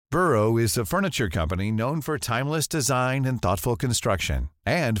Burrow is a furniture company known for timeless design and thoughtful construction,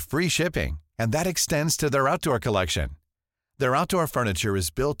 and free shipping, and that extends to their outdoor collection. Their outdoor furniture is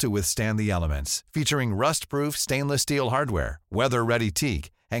built to withstand the elements, featuring rust-proof stainless steel hardware, weather-ready teak,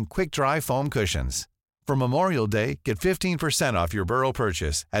 and quick-dry foam cushions. For Memorial Day, get 15% off your Burrow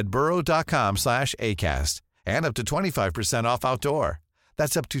purchase at burrow.com/ACAST and up to 25% off outdoor.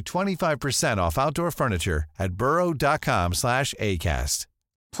 That's up to 25% off outdoor furniture at burrow.com/ACAST.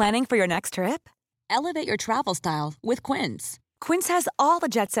 Planning for your next trip? Elevate your travel style with Quince. Quince has all the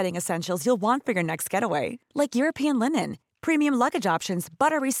jet-setting essentials you'll want for your next getaway, like European linen, premium luggage options,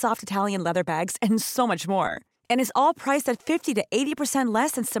 buttery soft Italian leather bags, and so much more. And is all priced at 50 to 80%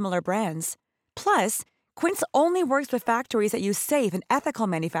 less than similar brands. Plus, Quince only works with factories that use safe and ethical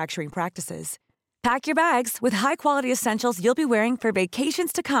manufacturing practices. Pack your bags with high-quality essentials you'll be wearing for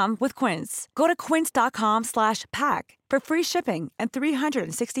vacations to come with Quince. Go to quince.com/pack for free shipping and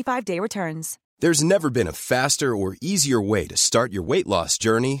 365-day returns. There's never been a faster or easier way to start your weight loss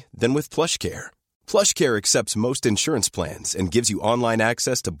journey than with PlushCare. PlushCare accepts most insurance plans and gives you online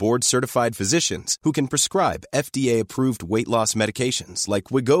access to board-certified physicians who can prescribe FDA-approved weight loss medications like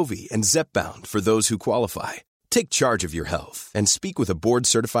Wegovy and Zepbound for those who qualify. Take charge of your health and speak with a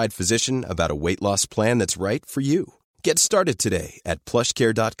board-certified physician about a weight loss plan that's right for you. Get started today at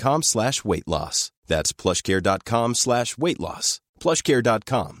plushcare.com/weight loss. That's plushcare.com/weight loss.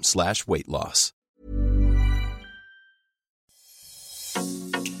 plushcare.com/weight loss.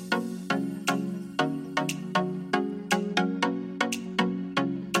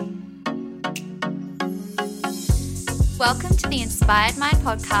 Welcome to the Inspired Mind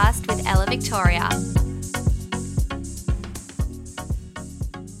podcast with Ella Victoria.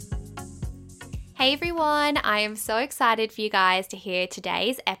 Hey everyone, I am so excited for you guys to hear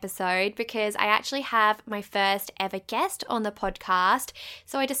today's episode because I actually have my first ever guest on the podcast.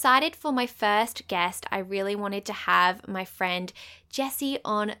 So I decided for my first guest, I really wanted to have my friend Jessie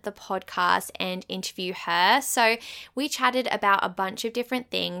on the podcast and interview her. So we chatted about a bunch of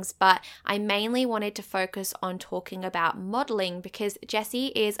different things, but I mainly wanted to focus on talking about modeling because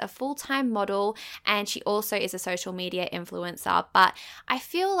Jessie is a full-time model and she also is a social media influencer. But I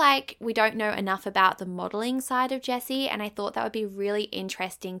feel like we don't know enough about the modeling side of Jessie, and I thought that would be really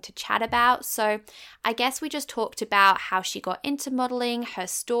interesting to chat about. So I guess we just talked about how she got into modeling, her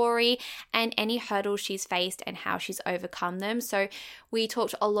story, and any hurdles she's faced and how she's overcome them. So we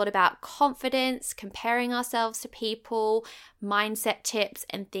talked a lot about confidence, comparing ourselves to people, mindset tips,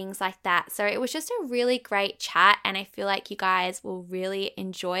 and things like that. So it was just a really great chat, and I feel like you guys will really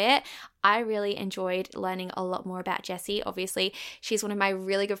enjoy it. I really enjoyed learning a lot more about Jessie. Obviously, she's one of my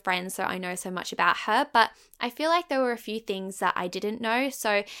really good friends, so I know so much about her, but I feel like there were a few things that I didn't know,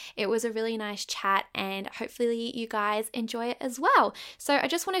 so it was a really nice chat, and hopefully you guys enjoy it as well. So I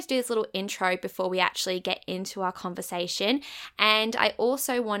just wanted to do this little intro before we actually get into our conversation, and I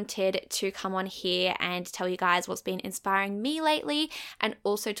also wanted to come on here and tell you guys what's been inspiring me lately, and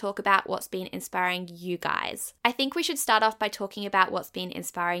also talk about what's been inspiring you guys. I think we should start off by talking about what's been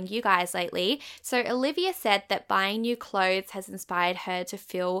inspiring you guys lately. So Olivia said that buying new clothes has inspired her to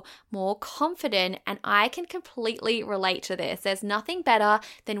feel more confident, and I can completely relate to this. There's nothing better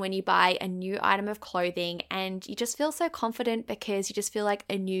than when you buy a new item of clothing and you just feel so confident because you just feel like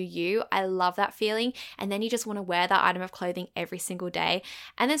a new you. I love that feeling, and then you just want to wear that item of clothing every single day,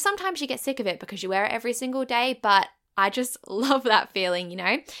 and then sometimes you get sick of it because you wear it every single day, but I just love that feeling, you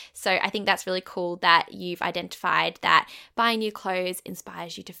know? So I think that's really cool that you've identified that buying new clothes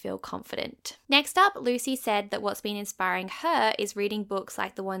inspires you to feel confident. Next up, Lucy said that what's been inspiring her is reading books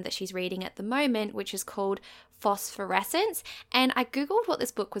like the one that she's reading at the moment, which is called Phosphorescence. And I googled what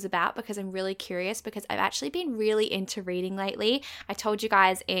this book was about because I'm really curious, because I've actually been really into reading lately. I told you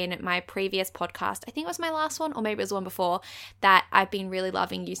guys in my previous podcast, I think it was my last one or maybe it was the one before, that I've been really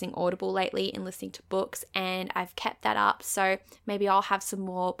loving using Audible lately and listening to books, and I've kept that up. So maybe I'll have some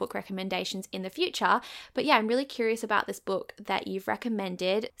more book recommendations in the future. But yeah, I'm really curious about this book that you've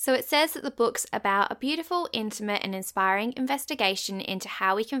recommended. So it says that the book's about a beautiful, intimate, and inspiring investigation into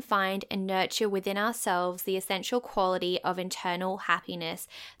how we can find and nurture within ourselves the essential quality of internal happiness,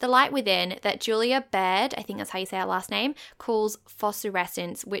 the light within, that Julia Baird, I think that's how you say her last name, calls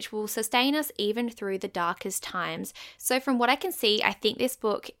phosphorescence, which will sustain us even through the darkest times. So from what I can see, I think this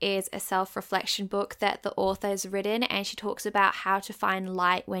book is a self-reflection book that the author has written, Bandwagon, and she talks about how to find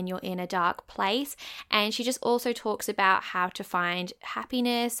light when you're in a dark place. And she just also talks about how to find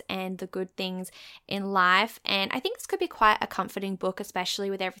happiness and the good things in life. And I think this could be quite a comforting book, especially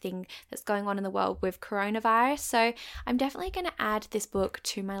with everything that's going on in the world with coronavirus. So I'm definitely going to add this book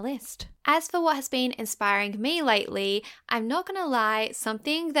to my list. As for what has been inspiring me lately, I'm not going to lie,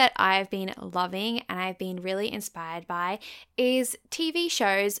 something that I've been loving and I've been really inspired by is TV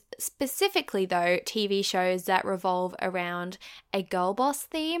shows, specifically though, TV shows that revolve around a girl boss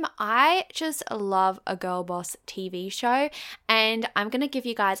theme. I just love a girl boss TV show, and I'm going to give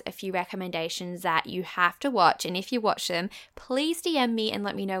you guys a few recommendations that you have to watch, and if you watch them, please DM me and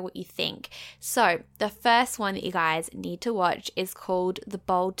let me know what you think. So the first one that you guys need to watch is called The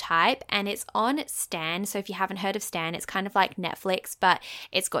Bold Type, and it's on Stan. So if you haven't heard of Stan, it's kind of like Netflix, but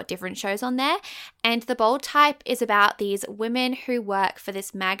it's got different shows on there. And The Bold Type is about these women who work for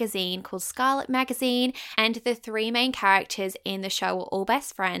this magazine called Scarlet Magazine, and the three main characters in the show are all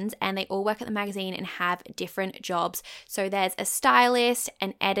best friends, and they all work at the magazine and have different jobs. So there's a stylist,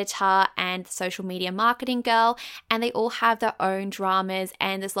 an editor, and the social media marketing girl, and they all have their own dramas,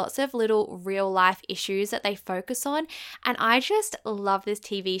 and there's lots of little real life issues that they focus on. And I just love this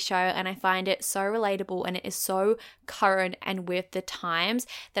TV show, and I find it so relatable, and it is so current and with the times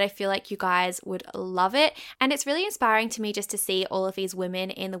that I feel like you guys would love it. And it's really inspiring to me just to see all of these women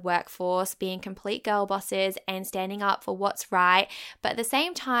in the workforce being complete girl bosses and standing up for what's right, but at the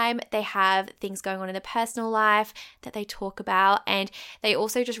same time they have things going on in their personal life that they talk about, and they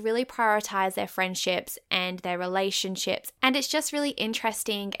also just really prioritize their friendships and their relationships. And it's just really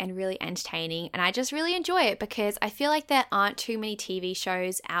interesting and really entertaining, and I just really enjoy it because I feel like there aren't too many TV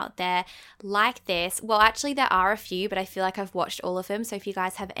shows out there like this. Well, actually there are a few, but I feel like I've watched all of them, so if you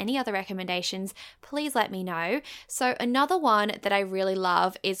guys have any other recommendations, please let me know. So another one that I really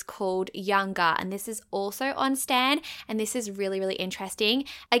love is called Younger, and this is also on Stan, and this is really, really interesting.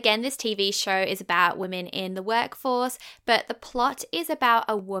 Again, this TV show is about women in the workforce, but the plot is about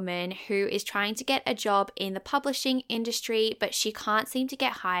a woman who is trying to get a job in the publishing industry, but she can't seem to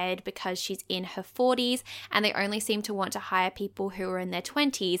get hired because she's in her 40s, and they only seem to want to hire people who are in their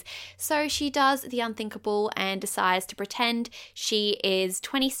 20s. So she does the unthinkable and decides to pretend she is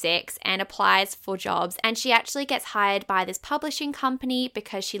 26 and applies for jobs, and she actually gets hired by this publishing company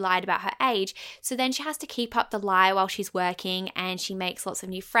because she lied about her age. So then she has to keep up the lie while she's working, and she makes lots of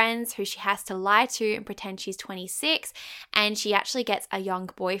new friends who she has to lie to and pretend she's 26, and she actually gets a young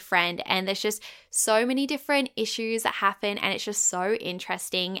boyfriend, and there's just so many different issues that happen, and it's just so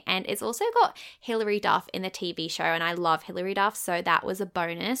interesting. And it's also got Hilary Duff in the TV show, and I love Hilary Duff, so that was a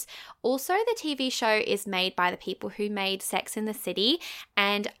bonus. Also, the TV show is made by the people who made Sex and the City,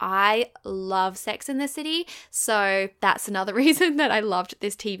 and I love Sex and the City, so that's another reason that I loved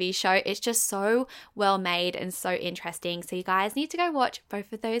this TV show. It's just so well made and so interesting, so you guys need to go watch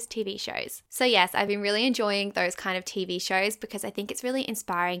both of those TV shows. So yes, I've been really enjoying those kind of TV shows because I think it's really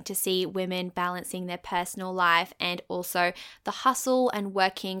inspiring to see women balancing their personal life and also the hustle and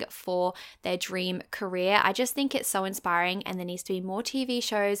working for their dream career. I just think it's so inspiring, and there needs to be more TV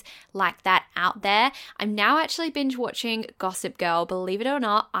shows like that out there. I'm now actually binge watching Gossip Girl. Believe it or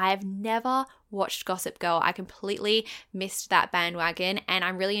not, I've never watched Gossip Girl. I completely missed that bandwagon, and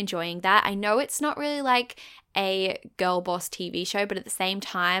I'm really enjoying that. I know it's not really like a girl boss TV show, but at the same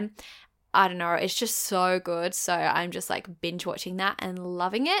time, I don't know, it's just so good. So I'm just like binge watching that and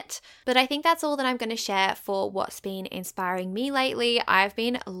loving it. But I think that's all that I'm going to share for what's been inspiring me lately. I've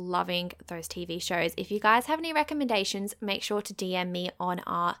been loving those TV shows. If you guys have any recommendations, make sure to DM me on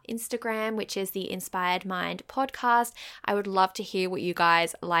our Instagram, which is the Inspired Mind Podcast. I would love to hear what you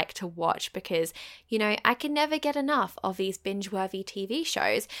guys like to watch because, you know, I can never get enough of these binge-worthy TV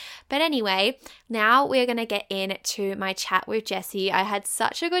shows. But anyway, now we're going to get into my chat with Jessie. I had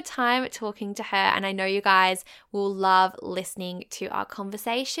such a good time talking to her, and I know you guys will love listening to our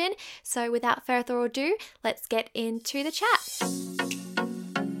conversation. So without further ado, let's get into the chat.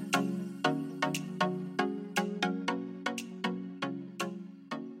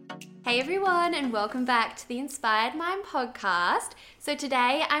 Hey everyone, and welcome back to the Inspired Mind Podcast. So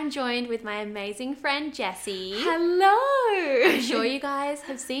today I'm joined with my amazing friend Jessie. Hello! I'm sure you guys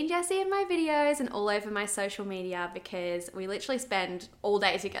have seen Jessie in my videos and all over my social media because we literally spend all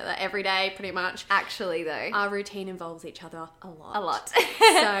day together, every day pretty much. Actually though, our routine involves each other a lot. A lot.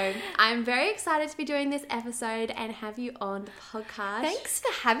 So I'm very excited to be doing this episode and have you on the podcast. Thanks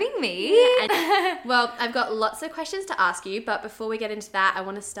for having me. Yeah. Well, I've got lots of questions to ask you, but before we get into that, I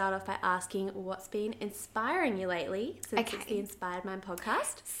want to start off by asking what's been inspiring you lately since it's the Inspired Mind Mind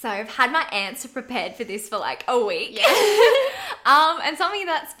podcast? So I've had my answer prepared for this for like a week. Yeah. And something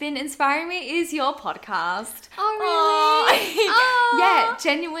that's been inspiring me is your podcast. Oh, really? Oh. Yeah,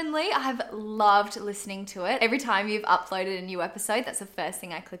 genuinely, I've loved listening to it. Every time you've uploaded a new episode, that's the first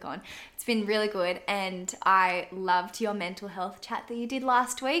thing I click on. It's been really good, and I loved your mental health chat that you did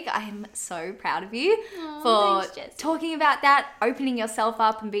last week. I am so proud of you for thanks, Jessie. talking about that, opening yourself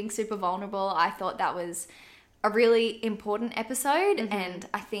up and being super vulnerable. I thought that was a really important episode, and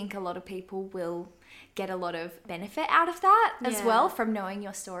I think a lot of people will get a lot of benefit out of that as Yeah. well from knowing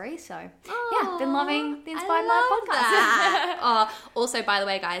your story. So yeah, been loving the Inspired I Mind love podcast. that. Also, by the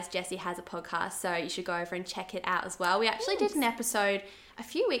way, guys, Jessie has a podcast, so you should go over and check it out as well. We actually did an episode a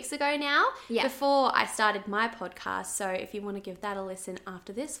few weeks ago now, before I started my podcast. So if you want to give that a listen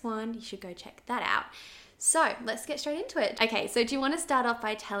after this one, you should go check that out. So let's get straight into it. Okay, so do you want to start off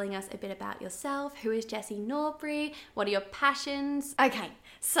by telling us a bit about yourself? Who is Jessie Norbury? What are your passions? Okay,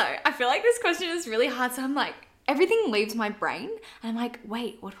 so I feel like this question is really hard. So I'm like, everything leaves my brain, and I'm like,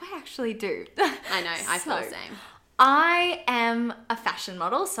 wait, what do I actually do? I know, I feel the So, same. I am a fashion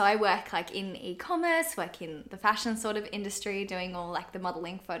model, so I work like in e-commerce, work in the fashion sort of industry, doing all like the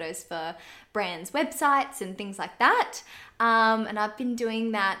modeling photos for brands' websites and things like that. And I've been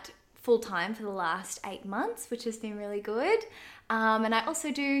doing that full time for the last 8 months, which has been really good. And I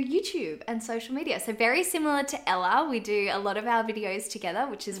also do YouTube and social media. So very similar to Ella, we do a lot of our videos together,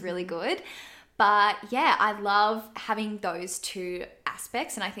 which is really good. But yeah, I love having those two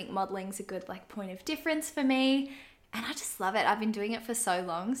aspects, and I think modeling's a good like point of difference for me. And I just love it. I've been doing it for so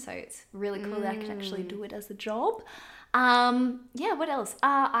long, so it's really cool that I can actually do it as a job. Yeah, what else?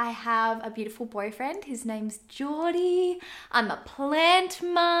 I have a beautiful boyfriend. His name's Geordie. I'm a plant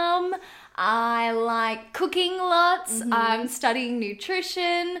mum. I like cooking lots. I'm studying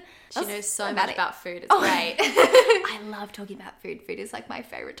nutrition. She knows so about much it. about food. It's great. I love talking about food. Food is like my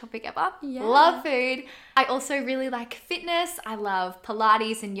favorite topic ever. Yeah. Love food. I also really like fitness. I love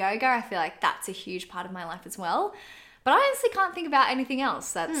Pilates and yoga. I feel like that's a huge part of my life as well. But I honestly can't think about anything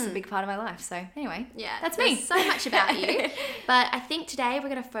else that's a big part of my life. So anyway, Yeah, that's there's me. so much about you. But I think today we're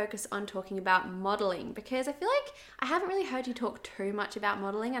going to focus on talking about modeling, because I feel like I haven't really heard you talk too much about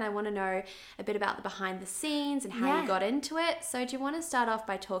modeling, and I want to know a bit about the behind the scenes and how you got into it. So do you want to start off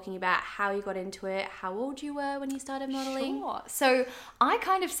by talking about how you got into it, how old you were when you started modeling? Sure. So I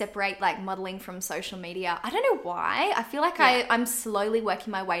kind of separate like modeling from social media. I don't know why. I feel like I'm slowly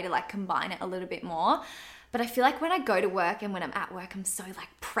working my way to like combine it a little bit more. But I feel like when I go to work and when I'm at work, I'm so like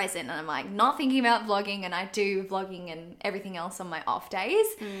present, and I'm like not thinking about vlogging, and I do vlogging and everything else on my off days.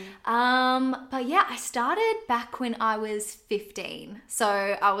 But yeah, I started back when I was 15. So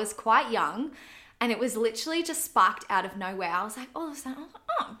I was quite young, and it was literally just sparked out of nowhere. I was like, all of a sudden, I was like,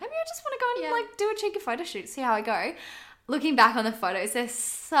 oh, maybe I just want to go and like do a cheeky photo shoot, see how I go. Looking back on the photos, they're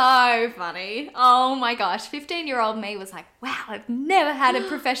so funny. Oh my gosh, 15-year-old me was like, wow, I've never had a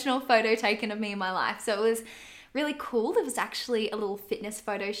professional photo taken of me in my life. So it was really cool. There was actually a little fitness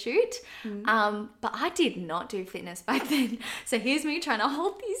photo shoot, but I did not do fitness back then. So here's me trying to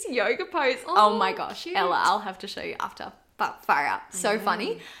hold these yoga pose. Oh my gosh, cute. Ella, I'll have to show you after. But far out, so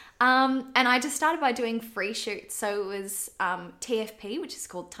funny. And I just started by doing free shoots. So it was TFP, which is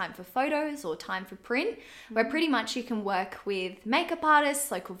called Time for Photos or Time for Print, where pretty much you can work with makeup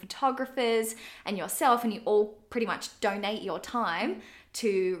artists, local photographers, and yourself, and you all pretty much donate your time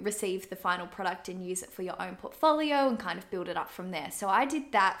to receive the final product and use it for your own portfolio and kind of build it up from there. So I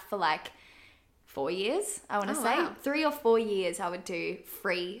did that for like 4 years, I want to say. Wow. 3 or 4 years I would do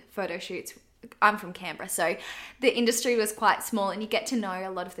free photo shoots. I'm from Canberra, so the industry was quite small, and you get to know a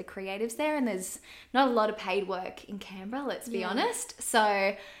lot of the creatives there, and there's not a lot of paid work in Canberra, let's be honest.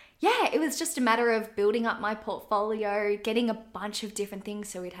 So yeah, it was just a matter of building up my portfolio, getting a bunch of different things.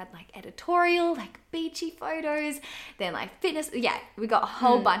 So we'd had like editorial, like beachy photos, then like fitness. Yeah, we got a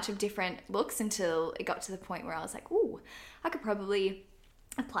whole bunch of different looks until it got to the point where I was like, ooh, I could probably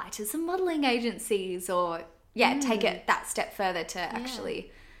apply to some modeling agencies, or take it that step further to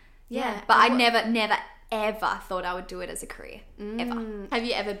actually... Yeah, but I never, ever thought I would do it as a career, ever. Have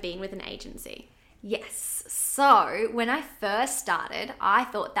you ever been with an agency? Yes. So when I first started, I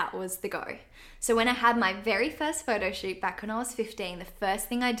thought that was the go. So when I had my very first photo shoot back when I was 15, the first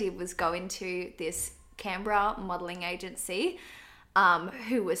thing I did was go into this Canberra modeling agency,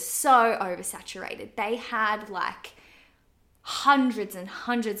 who was so oversaturated. They had like hundreds and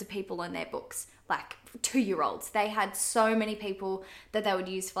hundreds of people on their books, like 2-year-olds. They had so many people that they would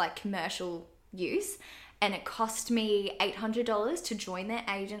use for like commercial use, and it cost me $800 to join their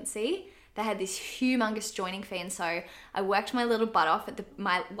agency. They had this humongous joining fee, and so I worked my little butt off at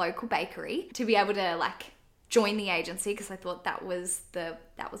my local bakery to be able to like join the agency because I thought that was the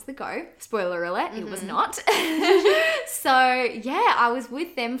go. Spoiler alert, it was not. So yeah, I was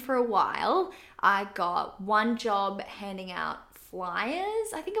with them for a while. I got one job handing out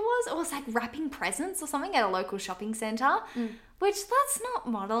flyers, I think it was. It was like wrapping presents or something at a local shopping centre, which that's not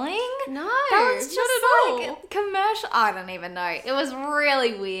modelling. No, that was just not at all. commercial. I don't even know. It was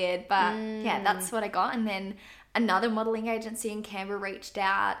really weird, but yeah, that's what I got. And then another modelling agency in Canberra reached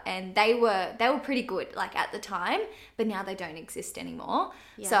out, and they were pretty good like at the time, but now they don't exist anymore.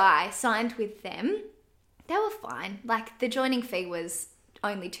 Yeah. So I signed with them. They were fine. Like the joining fee was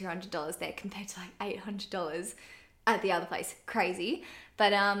only $200 there compared to like $800 at the other place. Crazy.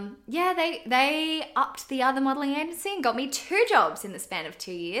 But yeah, they upped the other modelling agency and got me 2 jobs in the span of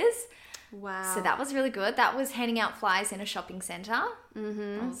 2 years. Wow. So that was really good. That was handing out flyers in a shopping centre.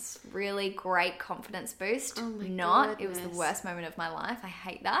 That was really great confidence boost. Oh my It was the goodness. worst moment of my life. I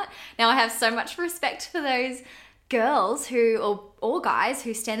hate that. Now I have so much respect for those girls or guys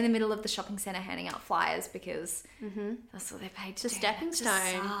who stand in the middle of the shopping centre handing out flyers because that's what they're paid to do. It's a stepping It just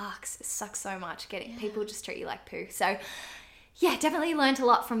stone. sucks. It sucks so much. People just treat you like poo. So yeah, definitely learned a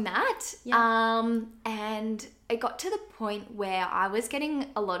lot from that. Yeah. And it got to the point where I was getting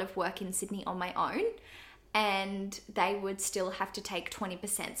a lot of work in Sydney on my own, and they would still have to take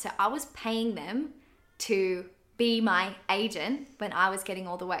 20%. So I was paying them to be my agent when I was getting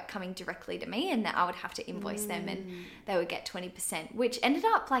all the work coming directly to me, and that I would have to invoice them and they would get 20%, which ended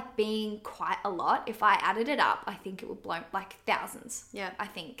up like being quite a lot. If I added it up, I think it would blow like thousands. Yeah. I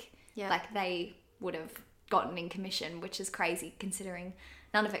think Yeah. like they would have gotten in commission, which is crazy considering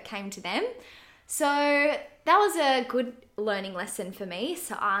none of it came to them. So that was a good learning lesson for me.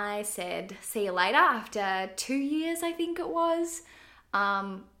 So I said, see you later after 2 years, I think it was.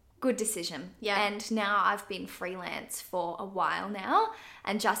 Good decision. Yeah. And now I've been freelance for a while now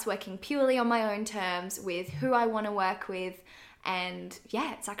and just working purely on my own terms with who I want to work with. And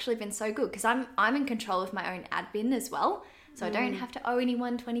yeah, it's actually been so good because I'm in control of my own admin as well. So I don't have to owe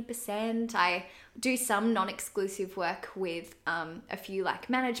anyone 20%. I do some non-exclusive work with a few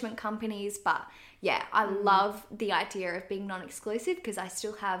like management companies. But yeah, I love the idea of being non-exclusive because I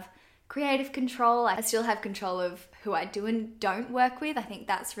still have creative control. I still have control of who I do and don't work with. I think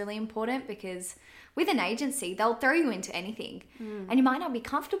that's really important because with an agency, they'll throw you into anything. And you might not be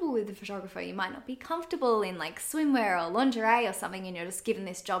comfortable with the photographer. You might not be comfortable in like swimwear or lingerie or something, and you're just given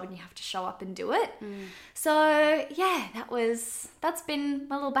this job and you have to show up and do it. So yeah, that's been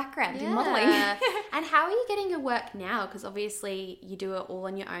my little background in modelling. And how are you getting your work now? Because obviously you do it all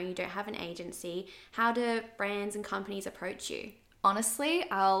on your own. You don't have an agency. How do brands and companies approach you? Honestly,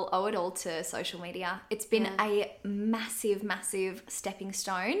 I'll owe it all to social media. It's been a massive, massive stepping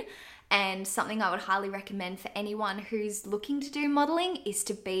stone, and something I would highly recommend for anyone who's looking to do modelling is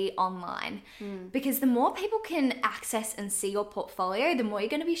to be online. Because the more people can access and see your portfolio, the more you're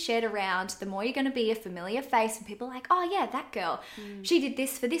going to be shared around, the more you're going to be a familiar face, and people are like, oh yeah, that girl, she did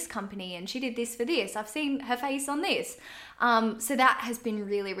this for this company and she did this for this. I've seen her face on this. So that has been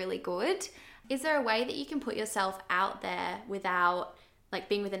really, really good. Is there a way that you can put yourself out there without like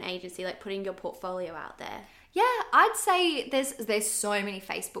being with an agency, like putting your portfolio out there? Yeah, I'd say there's so many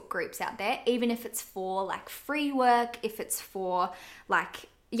Facebook groups out there, even if it's for like free work, if it's for like,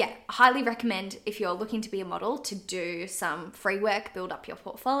 yeah, highly recommend if you're looking to be a model to do some free work, build up your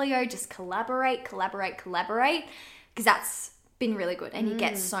portfolio, just collaborate, because that's been really good. And you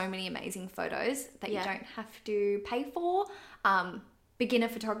get so many amazing photos that you don't have to pay for. Beginner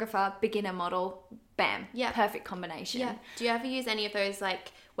photographer, beginner model, bam, perfect combination. Yeah. Do you ever use any of those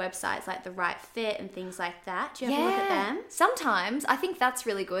like websites like The Right Fit and things like that? Do you ever look at them? Sometimes. I think that's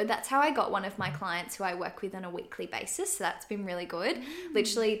really good. That's how I got one of my clients who I work with on a weekly basis. So that's been really good.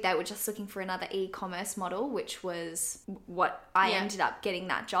 Literally, they were just looking for another e-commerce model, which was what I ended up getting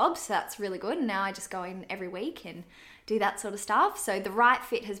that job. So that's really good. And now I just go in every week and do that sort of stuff. So The Right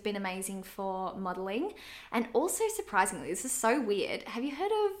Fit has been amazing for modeling. And also, surprisingly, this is so weird. Have you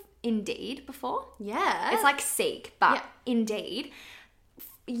heard of Indeed before? Yeah. It's like Seek, but Indeed.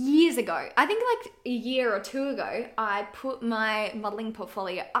 Years ago, I think like a year or two ago, I put my modeling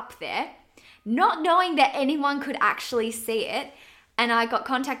portfolio up there, not knowing that anyone could actually see it. And I got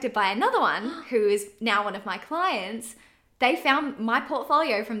contacted by another one who is now one of my clients. They found my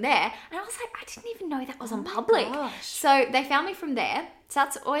portfolio from there, and I was like, I didn't even know that was on public. gosh. So they found me from there. So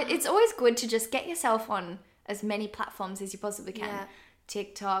it's always good to just get yourself on as many platforms as you possibly can. Yeah.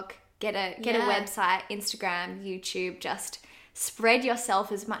 TikTok, get a website, Instagram, YouTube, just spread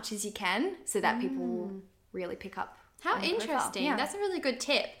yourself as much as you can so that people will really pick up. How on your profile. interesting. Yeah. That's a really good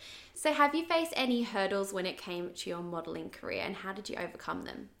tip. So have you faced any hurdles when it came to your modeling career, and how did you overcome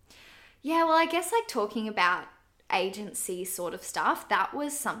them? Yeah, well, I guess like talking about agency sort of stuff, that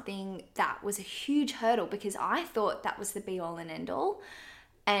was something that was a huge hurdle because I thought that was the be all and end all.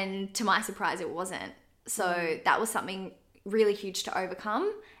 And to my surprise, it wasn't. So that was something really huge to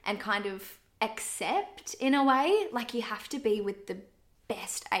overcome and kind of accept in a way. Like you have to be with the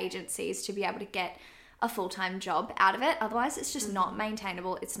best agencies to be able to get a full-time job out of it. Otherwise, it's just not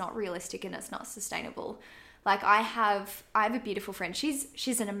maintainable. It's not realistic and it's not sustainable. Like I have a beautiful friend.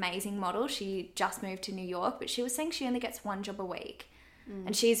 She's an amazing model. She just moved to New York, but she was saying she only gets one job a week.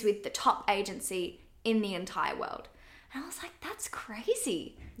 And she's with the top agency in the entire world. And I was like, that's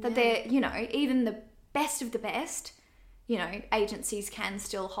crazy that they're, you know, even the best of the best, you know, agencies can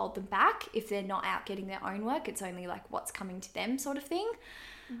still hold them back if they're not out getting their own work. It's only like what's coming to them sort of thing.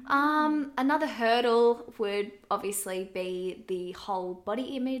 Another hurdle would obviously be the whole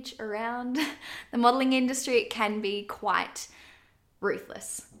body image around the modeling industry. It can be quite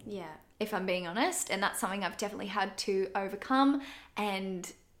ruthless. Yeah. If I'm being honest. And that's something I've definitely had to overcome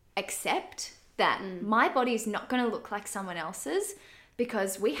and accept that my body is not going to look like someone else's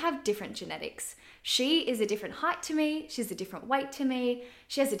because we have different genetics. She is a different height to me. She's a different weight to me.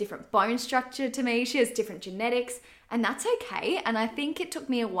 She has a different bone structure to me. She has different genetics. And that's okay. And I think it took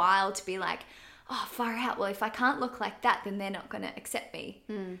me a while to be like, oh, far out. Well, if I can't look like that, then they're not going to accept me.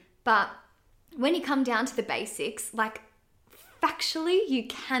 But when you come down to the basics, like factually, you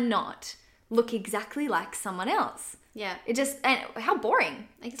cannot look exactly like someone else. Yeah. It just, and how boring.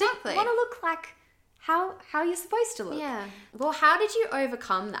 Exactly. You want to look like how you're supposed to look. Yeah. Well, how did you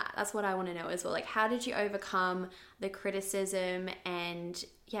overcome that? That's what I want to know as well. Like, how did you overcome the criticism and,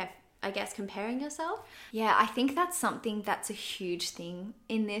 yeah, I guess comparing yourself? Yeah, I think that's something that's a huge thing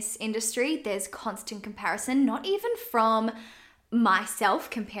in this industry. There's constant comparison, not even from myself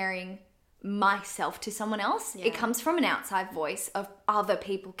comparing myself to someone else. It comes from an outside voice of other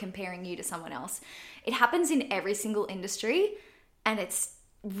people comparing you to someone else. It happens in every single industry and it's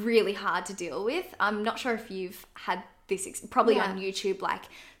really hard to deal with. I'm not sure if you've had this, probably on YouTube, like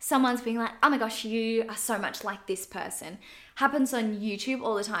someone's being like, oh my gosh, you are so much like this person. Happens on YouTube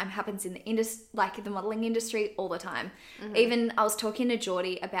all the time, happens in the like the modeling industry all the time. Even I was talking to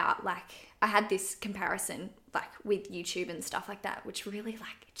Geordie about like, I had this comparison like with YouTube and stuff like that, which really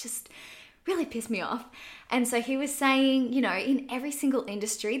like just really pissed me off. And so he was saying, you know, in every single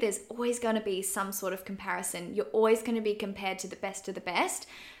industry, there's always going to be some sort of comparison. You're always going to be compared to the best of the best.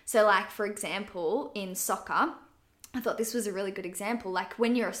 So like, for example, in soccer, I thought this was a really good example. Like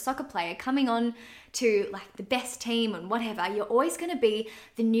when you're a soccer player coming on to like the best team and whatever, you're always going to be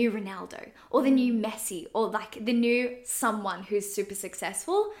the new Ronaldo or the new Messi or like the new someone who's super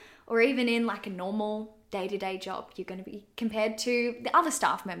successful, or even in like a normal day-to-day job, you're going to be compared to the other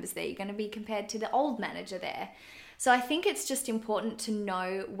staff members there. You're going to be compared to the old manager there. So I think it's just important to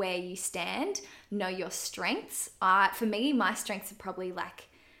know where you stand, know your strengths. For me, my strengths are probably like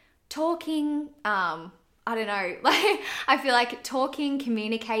talking, I don't know, like I feel like talking,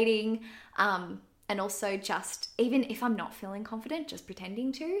 communicating, and also just, even if I'm not feeling confident, just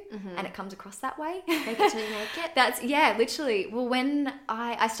pretending to, and it comes across that way. Make it till you make it. That's, yeah, literally. Well, when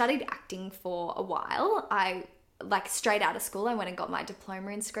I studied acting for a while, I like straight out of school, I went and got my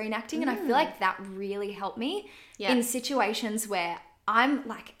diploma in screen acting, and I feel like that really helped me in situations where I'm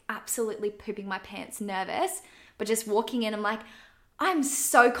like absolutely pooping my pants nervous, but just walking in, I'm like, I'm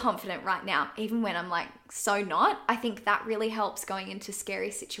so confident right now, even when I'm like so not. I think that really helps going into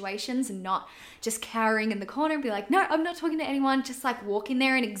scary situations and not just cowering in the corner and be like, no, I'm not talking to anyone. Just like walk in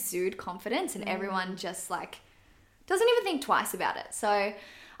there and exude confidence, and everyone just like doesn't even think twice about it. So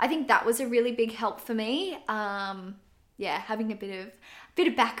I think that was a really big help for me. Having a bit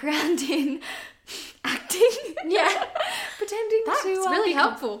of background in acting. Yeah. That's really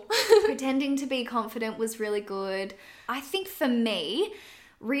helpful. Pretending to be confident was really good. I think for me,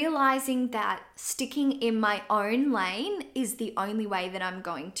 realizing that sticking in my own lane is the only way that I'm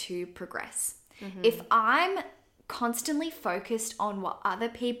going to progress. If I'm constantly focused on what other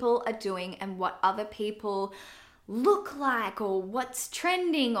people are doing and what other people look like or what's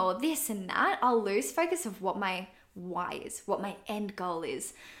trending or this and that, I'll lose focus of what my why is, what my end goal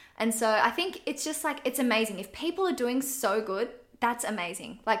is. And so I think it's just like, it's amazing. If people are doing so good, that's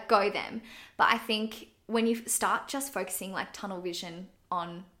amazing. Like, go them. But I think when you start just focusing like tunnel vision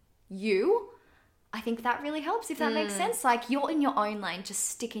on you, I think that really helps, if that makes sense. Like, you're in your own lane, just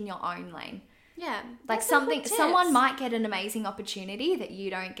stick in your own lane. Yeah. Like someone might get an amazing opportunity that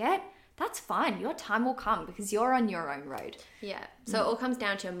you don't get. that's fine. Your time will come because you're on your own road. Yeah. So it all comes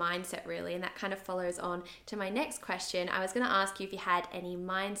down to your mindset, really. And that kind of follows on to my next question. I was going to ask you if you had any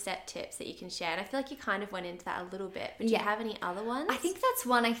mindset tips that you can share. And I feel like you kind of went into that a little bit. But do you have any other ones? I think that's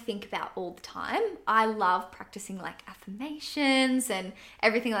one I think about all the time. I love practicing like affirmations and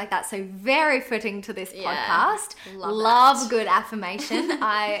everything like that. So very fitting to this podcast. Love good affirmation.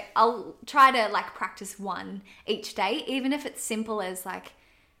 I'll try to like practice one each day, even if it's simple as like,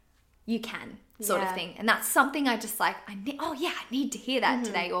 you can sort of thing. And that's something I just like, I need to hear that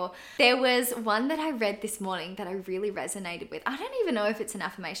today. Or there was one that I read this morning that I really resonated with. I don't even know if it's an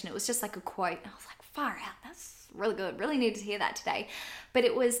affirmation. It was just like a quote. And I was like, far out. That's really good. Really need to hear that today. But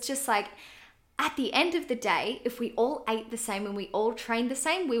it was just like, at the end of the day, if we all ate the same and we all trained the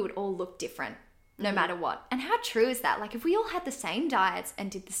same, we would all look different no matter what. And how true is that? Like if we all had the same diets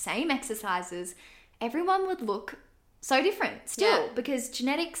and did the same exercises, everyone would look so different still because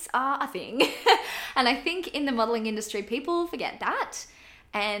genetics are a thing. And I think in the modeling industry, people forget that.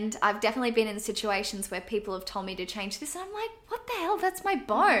 And I've definitely been in situations where people have told me to change this. And I'm like, what the hell? That's my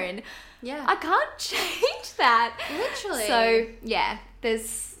bone. Yeah. I can't change that. Literally. So yeah,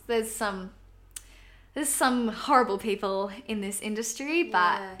 there's some horrible people in this industry,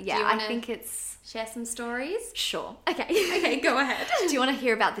 but I think it's... Share some stories? Sure. Okay, go ahead. Do you want to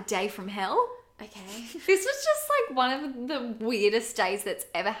hear about the day from hell? Okay. This was just like one of the weirdest days that's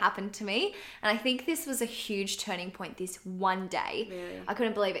ever happened to me. And I think this was a huge turning point this one day. Really? I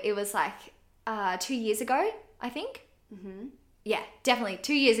couldn't believe it. It was like 2 years ago, I think. Mm-hmm. Yeah, definitely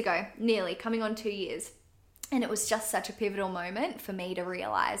 2 years ago, nearly coming on 2 years. And it was just such a pivotal moment for me to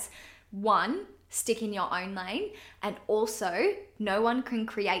realize, one, stick in your own lane, and also no one can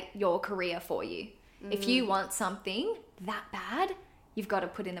create your career for you. If you want something that bad, you've got to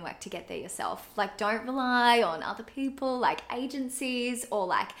put in the work to get there yourself. Like, don't rely on other people, like agencies, or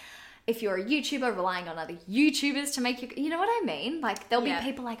like if you're a YouTuber, relying on other YouTubers to make you, you know what I mean? Like there'll be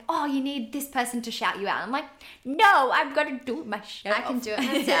people like, oh, you need this person to shout you out. I'm like, no, I've got to do it myself. I can do it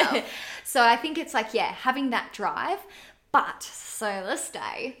myself. So I think it's like, having that drive. But so this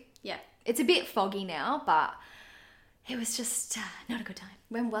day, it's a bit foggy now, but it was just not a good time.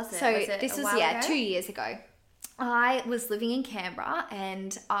 When was it? So was it this a was, while ago? 2 years ago. I was living in Canberra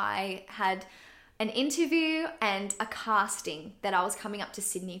and I had an interview and a casting that I was coming up to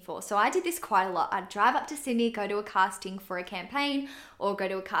Sydney for. So I did this quite a lot. I'd drive up to Sydney, go to a casting for a campaign or go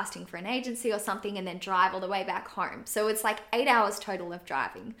to a casting for an agency or something, and then drive all the way back home. So it's like 8 hours total of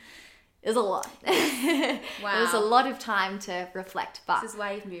driving. It was a lot. Wow. It was a lot of time to reflect. But this is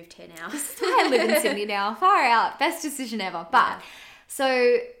why you've moved here now. This is why I live in Sydney now. Far out. Best decision ever. But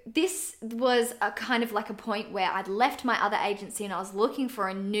so this was a kind of like a point where I'd left my other agency and I was looking for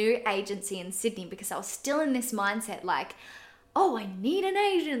a new agency in Sydney because I was still in this mindset like, oh, I need an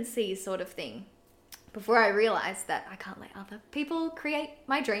agency sort of thing, before I realized that I can't let other people create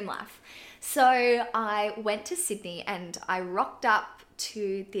my dream life. So I went to Sydney and I rocked up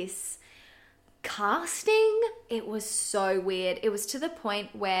to this casting. It was so weird. It was to the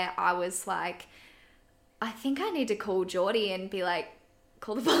point where I was like, I think I need to call Geordie and be like,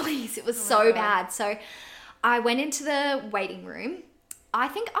 call the police. It was so bad. So I went into the waiting room. I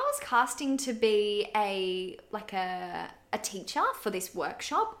think I was casting to be a teacher for this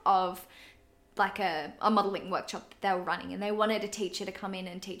workshop of like a modeling workshop that they were running, and they wanted a teacher to come in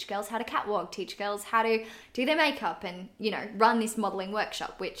and teach girls how to catwalk, teach girls how to do their makeup and, run this modeling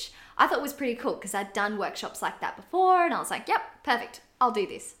workshop, which I thought was pretty cool because I'd done workshops like that before and I was like, yep, perfect. I'll do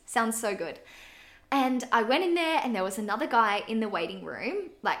this. Sounds so good. And I went in there and there was another guy in the waiting room.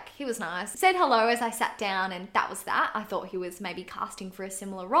 Like, he was nice. Said hello as I sat down and that was that. I thought he was maybe casting for a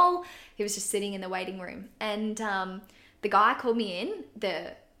similar role. He was just sitting in the waiting room. And the guy called me in,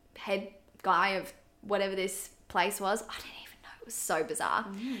 the head guy of whatever this place was. I didn't even know. It was so bizarre.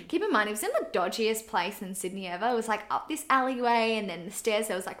 Keep in mind, it was in the dodgiest place in Sydney ever. It was like up this alleyway and then the stairs.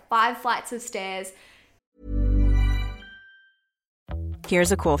 There was like 5 flights of stairs.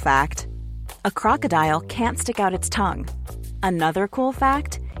 Here's a cool fact. A crocodile can't stick out its tongue. Another cool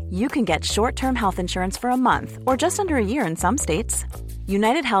fact, you can get short-term health insurance for a month or just under a year in some states.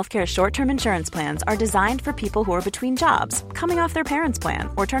 United Healthcare short-term insurance plans are designed for people who are between jobs, coming off their parents' plan,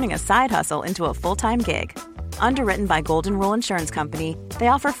 or turning a side hustle into a full-time gig. Underwritten by Golden Rule Insurance Company, they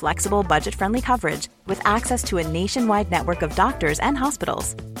offer flexible, budget-friendly coverage with access to a nationwide network of doctors and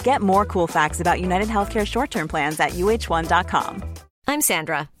hospitals. Get more cool facts about United Healthcare short-term plans at uh1.com. I'm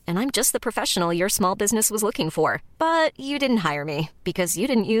Sandra, and I'm just the professional your small business was looking for. But you didn't hire me because you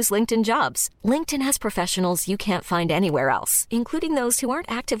didn't use LinkedIn Jobs. LinkedIn has professionals you can't find anywhere else, including those who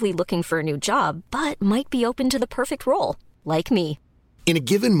aren't actively looking for a new job, but might be open to the perfect role, like me. In a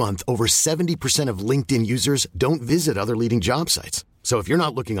given month, over 70% of LinkedIn users don't visit other leading job sites. So if you're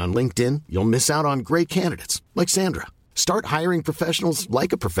not looking on LinkedIn, you'll miss out on great candidates like Sandra. Start hiring professionals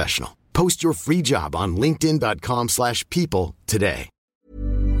like a professional. Post your free job on linkedin.com/people today.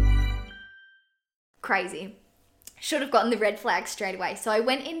 Crazy. Should have gotten the red flag straight away. So I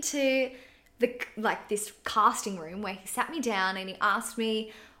went into this casting room where he sat me down and he asked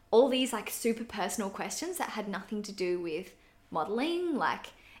me all these like super personal questions that had nothing to do with modeling, like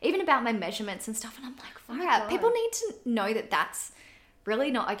even about my measurements and stuff. And I'm like, far out. People need to know that that's really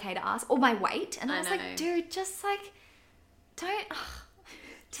not okay to ask. Or my weight. And I was like, dude, just like, don't...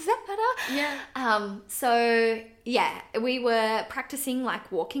 Does that matter? Yeah. So yeah, we were practicing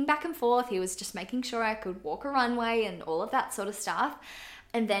like walking back and forth. He was just making sure I could walk a runway and all of that sort of stuff.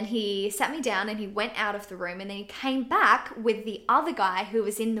 And then he sat me down and he went out of the room, and then he came back with the other guy who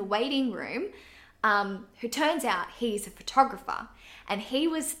was in the waiting room, who turns out he's a photographer, and he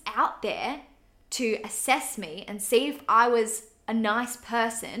was out there to assess me and see if I was a nice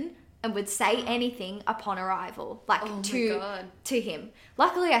person and would say anything upon arrival, like to him.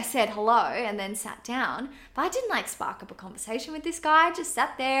 Luckily, I said hello and then sat down, but I didn't like spark up a conversation with this guy. I just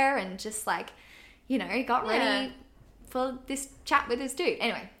sat there and just like, got ready for this chat with this dude.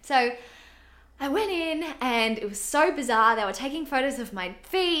 Anyway, so I went in and it was so bizarre. They were taking photos of my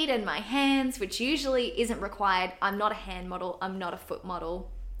feet and my hands, which usually isn't required. I'm not a hand model. I'm not a foot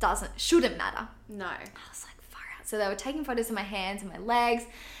model. Shouldn't matter. No. I was like, far out. So they were taking photos of my hands and my legs.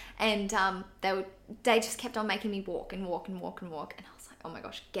 And they just kept on making me walk and walk and walk and walk. And I was like, oh my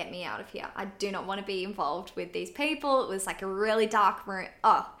gosh, get me out of here. I do not want to be involved with these people. It was like a really dark room.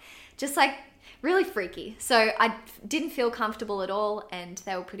 Just like really freaky. So I didn't feel comfortable at all. And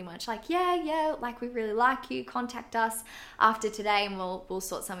they were pretty much like, yeah, like we really like you. Contact us after today and we'll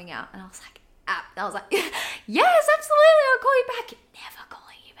sort something out. And I was like, yes, absolutely. I'll call you back. Never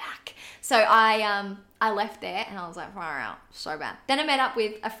calling you back. So I left there and I was like, far out, so bad. Then I met up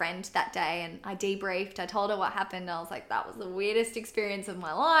with a friend that day and I debriefed. I told her what happened. I was like, that was the weirdest experience of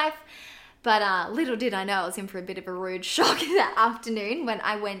my life. But little did I know I was in for a bit of a rude shock that afternoon when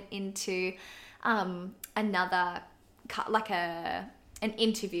I went into another, like an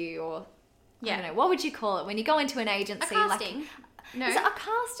interview, or I don't know, what would you call it when you go into an agency? A casting. Like, no. Is it a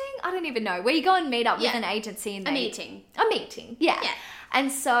casting? I don't even know. Where you go and meet up with an agency. And a meeting. A meeting, yeah.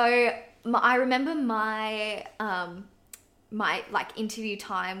 And so I remember my my like interview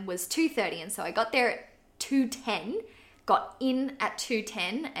time was 2:30, and so I got there at 2:10, got in at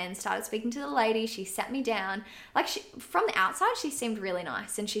 2:10 and started speaking to the lady. She sat me down. Like, from the outside, she seemed really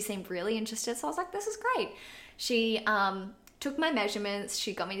nice and she seemed really interested. So I was like, this is great. She took my measurements.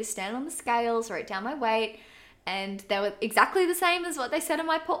 She got me to stand on the scales, wrote down my weight, and they were exactly the same as what they said in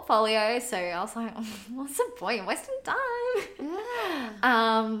my portfolio. So I was like, what's the point? I'm wasting time.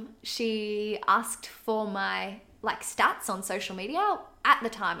 Yeah. She asked for my like stats on social media. At the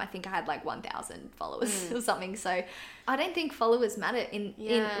time, I think I had like 1,000 followers or something. So I don't think followers matter in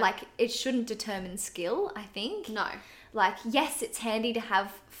like, it shouldn't determine skill, I think. No. Like, yes, it's handy to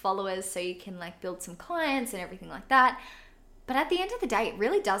have followers so you can like build some clients and everything like that. But at the end of the day, it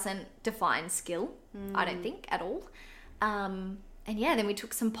really doesn't define skill, I don't think, at all. And yeah, then we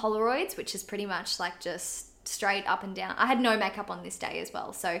took some Polaroids, which is pretty much like just straight up and down. I had no makeup on this day as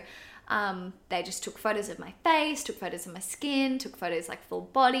well. So they just took photos of my face, took photos of my skin, took photos like full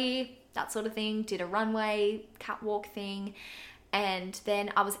body, that sort of thing, did a runway catwalk thing. And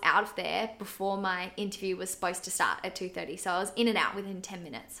then I was out of there before my interview was supposed to start at 2:30. So I was in and out within 10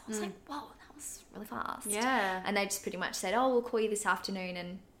 minutes. I was like, whoa, that was really fast. Yeah. And they just pretty much said, we'll call you this afternoon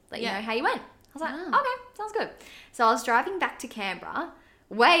and let you know how you went. I was like, okay, sounds good. So I was driving back to Canberra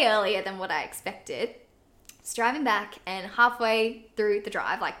way earlier than what I expected. I was driving back, and halfway through the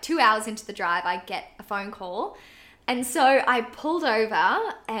drive, like 2 hours into the drive, I get a phone call. And so I pulled over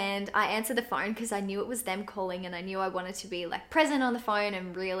and I answered the phone because I knew it was them calling, and I knew I wanted to be like present on the phone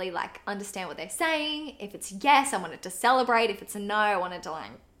and really like understand what they're saying. If it's yes, I wanted to celebrate. If it's a no, I wanted to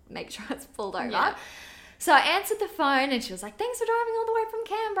like make sure it's pulled over. Yeah. So I answered the phone and she was like, thanks for driving all the way from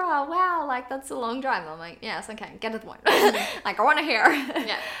Canberra. Wow, like that's a long drive. And I'm like, yes, okay, get to the point. Like, I want to hear.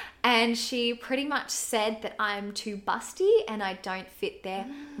 Yeah. And she pretty much said that I'm too busty and I don't fit their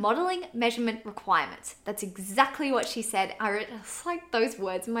modeling measurement requirements. That's exactly what she said. It's like those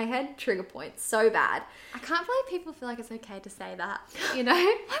words in my head, trigger points, so bad. I can't believe people feel like it's okay to say that, you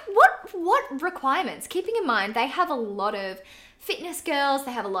know? What requirements? Keeping in mind, they have a lot of fitness girls,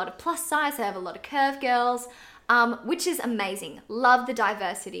 they have a lot of plus size, they have a lot of curve girls, which is amazing. Love the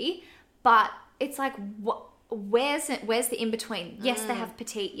diversity, but it's like, where's the in between? Yes, they have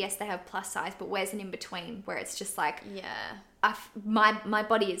petite, yes, they have plus size, but where's an in between where it's just like, my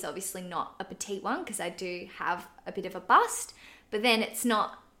body is obviously not a petite one because I do have a bit of a bust, but then it's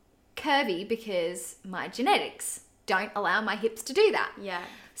not curvy because my genetics don't allow my hips to do that. Yeah.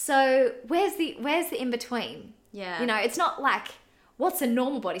 So where's the in between? Yeah. You know, it's not like what's a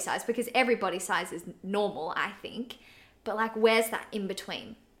normal body size, because every body size is normal, I think, but like where's that in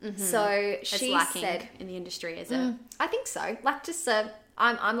between? So It's she lacking said, in the industry, is it? I think so. Like just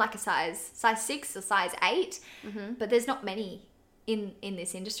I'm like a size 6 or size 8, but there's not many in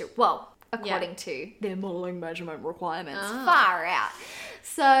this industry. Well, according to their modeling measurement requirements, far out.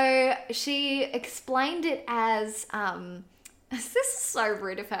 So she explained it as, this is so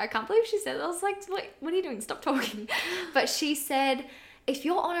rude of her. I can't believe she said it. I was like, wait, what are you doing? Stop talking. But she said, if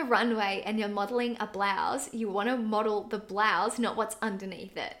you're on a runway and you're modeling a blouse, you want to model the blouse, not what's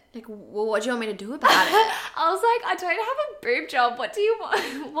underneath it. Like, well, what do you want me to do about it? I was like, I don't have a boob job. What do you want?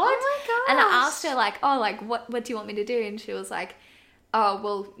 What? Oh my gosh. And I asked her like, oh, like what do you want me to do? And she was like, oh,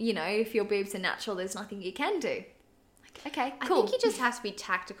 well, you know, if your boobs are natural, there's nothing you can do. Like, okay, cool. I think you just have to be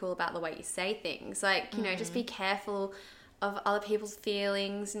tactical about the way you say things. Like, you know, just be careful of other people's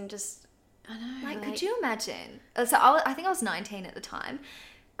feelings and just, I don't know. Like, could you imagine? So I think I was 19 at the time.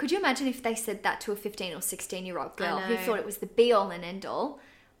 Could you imagine if they said that to a 15 or 16-year-old girl who thought it was the be-all and end-all?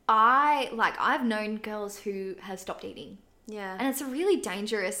 I've known girls who have stopped eating. Yeah. And it's a really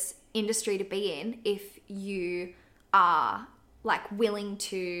dangerous industry to be in if you are like willing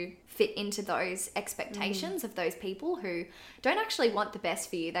to fit into those expectations of those people who don't actually want the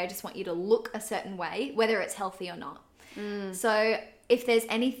best for you. They just want you to look a certain way, whether it's healthy or not. So if there's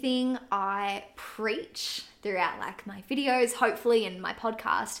anything I preach throughout like my videos, hopefully, in my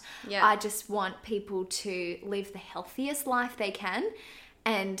podcast, I just want people to live the healthiest life they can.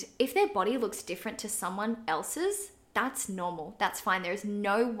 And if their body looks different to someone else's, that's normal. That's fine. There's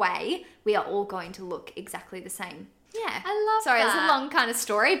no way we are all going to look exactly the same. Yeah. I love Sorry, that. it was a long kind of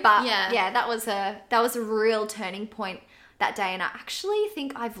story, but Yeah. that was a real turning point that day. And I actually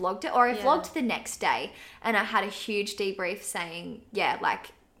think I vlogged it, or I vlogged the next day, and I had a huge debrief saying,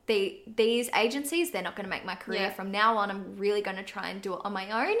 like these agencies, they're not going to make my career from now on. I'm really going to try and do it on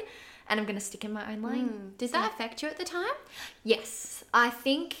my own, and I'm going to stick in my own lane. Did that affect you at the time? Yes. I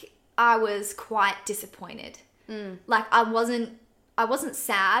think I was quite disappointed. Like I wasn't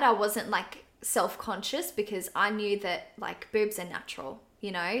sad. I wasn't like self-conscious, because I knew that like boobs are natural,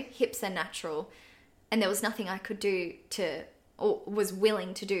 you know, hips are natural, and there was nothing I could do or was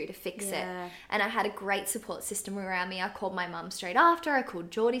willing to do to fix it. And I had a great support system around me. I called my mum straight after. I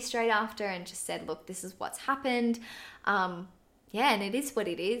called Geordie straight after and just said, look, this is what's happened. And it is what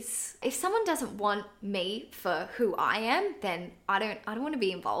it is. If someone doesn't want me for who I am, then I don't want to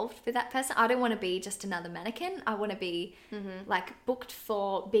be involved with that person. I don't want to be just another mannequin. I want to be like booked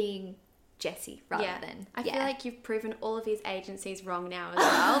for being Jessie rather than. I feel like you've proven all of these agencies wrong now as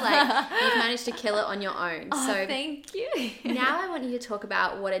well. Like, you've managed to kill it on your own. So thank you. now I want you to talk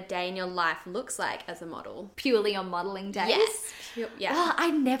about what a day in your life looks like as a model. Purely on modeling days. Yes. Well,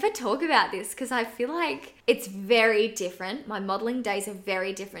 I never talk about this because I feel like it's very different. My modeling days are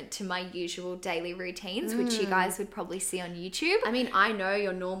very different to my usual daily routines, which you guys would probably see on YouTube. I mean, I know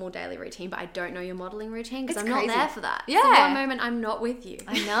your normal daily routine, but I don't know your modeling routine because I'm crazy. not there for that. Yeah. So one moment I'm not with you.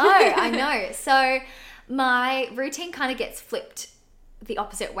 I know. So my routine kind of gets flipped the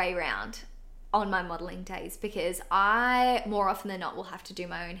opposite way around on my modeling days, because I more often than not will have to do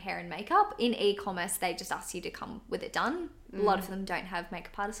my own hair and makeup. In e-commerce, they just ask you to come with it done. A lot of them don't have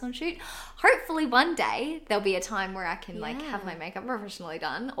makeup artists on shoot. Hopefully one day there'll be a time where I can like have my makeup professionally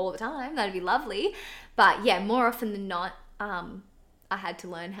done all the time. That'd be lovely. But yeah, more often than not, I had to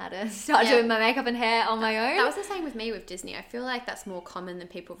learn how to start doing my makeup and hair on my own. That was the same with me with Disney. I feel like that's more common than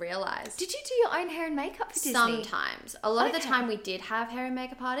people realise. Did you do your own hair and makeup for Disney? Sometimes. A lot of the time we did have hair and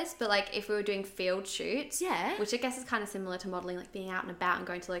makeup artists, but like if we were doing field shoots, which I guess is kind of similar to modelling, like being out and about and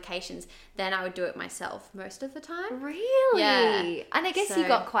going to locations, then I would do it myself most of the time. Really? Yeah. And I guess you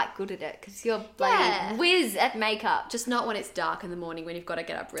got quite good at it because you're bloody whiz at makeup. Just not when it's dark in the morning when you've got to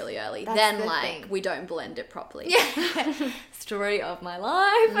get up really early. That's then the like thing. we don't blend it properly. Yeah. Story of my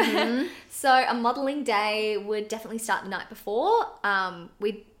life. So a modelling day would definitely start the night before.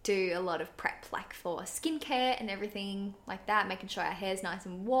 We do a lot of prep like for skincare and everything like that, making sure our hair's nice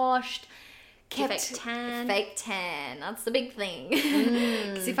and washed. Fake tan. Fake tan. That's the big thing.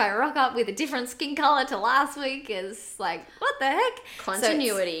 Because if I rock up with a different skin colour to last week, it's like, what the heck?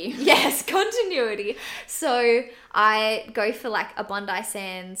 Continuity. Yes, continuity. So I go for like a Bondi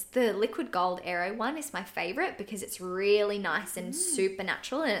Sands. The liquid gold aero one is my favourite because it's really nice and super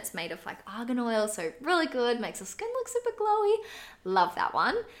natural, and it's made of like argan oil, so really good, makes the skin look super glowy. Love that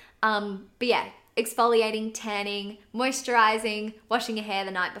one. But yeah, exfoliating, tanning, moisturizing, washing your hair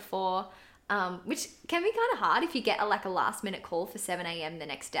the night before, which can be kind of hard if you get a last minute call for 7 a.m. the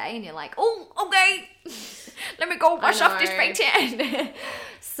next day and you're like, oh, okay, let me go wash off this fake tan.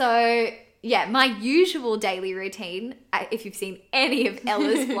 So yeah, my usual daily routine, if you've seen any of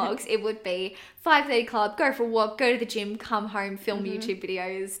Ella's vlogs, it would be 5:30 club, go for a walk, go to the gym, come home, film YouTube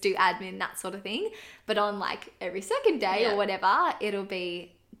videos, do admin, that sort of thing. But on like every second day or whatever, it'll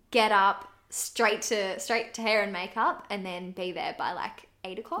be get up, straight to hair and makeup, and then be there by like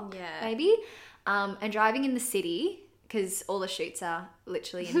 8 o'clock maybe. And driving in the city, because all the shoots are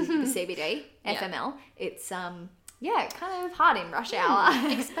literally in the CBD, FML. It's kind of hard in rush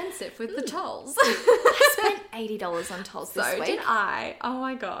hour. Expensive with the tolls. I spent $80 on tolls this week. So did I. Oh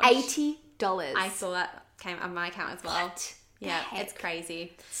my gosh. $80. I saw that came on my account as well. What? Yeah, it's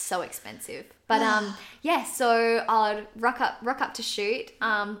crazy. So expensive. But so I'll rock up to shoot.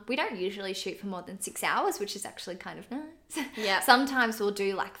 We don't usually shoot for more than 6 hours, which is actually kind of nice. Yeah. Sometimes we'll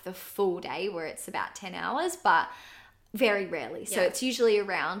do like the full day where it's about 10 hours, but very rarely. So it's usually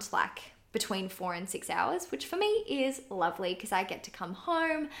around like between 4 and 6 hours, which for me is lovely because I get to come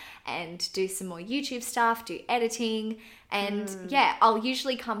home and do some more YouTube stuff, do editing, and I'll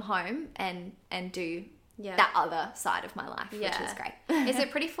usually come home and do that other side of my life, which is great. Is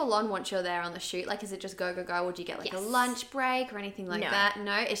it pretty full on once you're there on the shoot? Like, is it just go, or do you get like a lunch break or anything like that?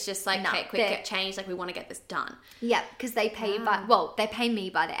 No, it's just like, okay, quick, get changed. Like, we want to get this done. Yeah, because they pay they pay me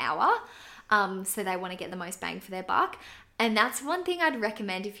by the hour. So they want to get the most bang for their buck. And that's one thing I'd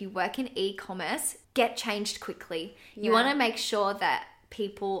recommend if you work in e-commerce, get changed quickly. You want to make sure that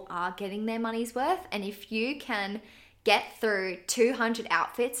people are getting their money's worth. And if you can get through 200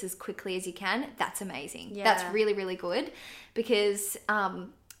 outfits as quickly as you can, that's amazing. Yeah. That's really, really good, because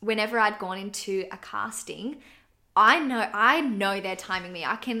whenever I'd gone into a casting, I know they're timing me.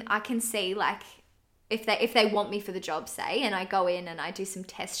 I can see like if they want me for the job, say, and I go in and I do some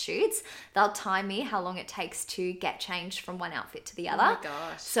test shoots, they'll time me how long it takes to get changed from one outfit to the other. Oh my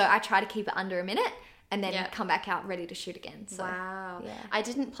gosh. So I try to keep it under a minute and then come back out ready to shoot again. So, wow. Yeah. I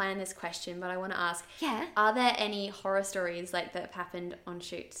didn't plan this question, but I want to ask, yeah, are there any horror stories like that have happened on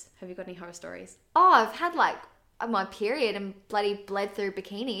shoots? Have you got any horror stories? Oh, I've had like my period and bloody bled through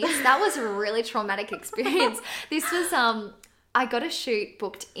bikinis. That was a really traumatic experience. This was, I got a shoot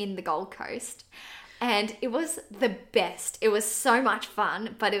booked in the Gold Coast. And it was the best. It was so much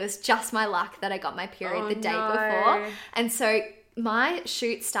fun, but it was just my luck that I got my period the day before. And so my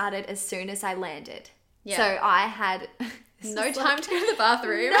shoot started as soon as I landed. Yeah. So I had no time to go to the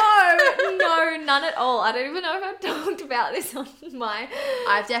bathroom. No, none at all. I don't even know if I've talked about this on my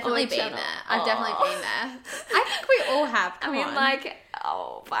I've definitely been there. I've definitely been there. I think we all have. Come on. Like,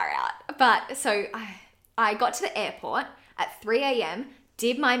 far out. But so I got to the airport at 3 a.m.,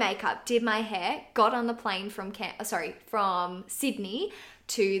 did my makeup, did my hair, got on the plane from Sydney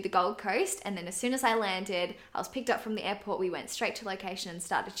to the Gold Coast, and then as soon as I landed, I was picked up from the airport, we went straight to location and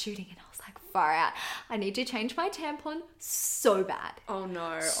started shooting, and I was like, far out. I need to change my tampon so bad. Oh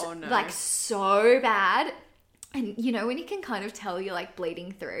no. Like so bad. And you know when you can kind of tell you're like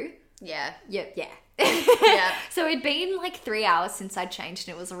bleeding through? Yeah. Yeah. Yeah. So it'd been like 3 hours since I'd changed,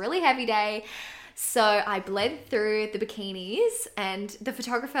 and it was a really heavy day. So I bled through the bikinis, and the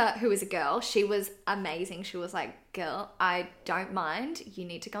photographer, who was a girl, she was amazing. She was like, girl, I don't mind. You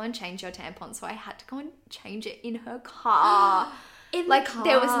need to go and change your tampon. So I had to go and change it in her car.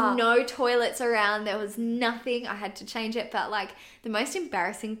 There was no toilets around. There was nothing. I had to change it. But like the most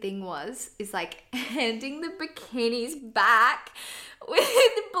embarrassing thing is like handing the bikinis back with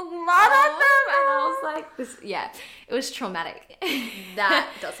blood on them. And I was like, it was traumatic. That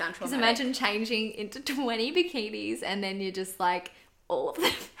does sound traumatic. Because imagine changing into 20 bikinis and then you're just like, all of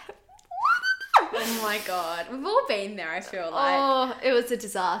them. Oh my God. We've all been there, I feel like. Oh, it was a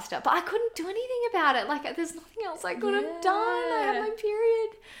disaster. But I couldn't do anything about it. Like, there's nothing else I could have done. I had my period.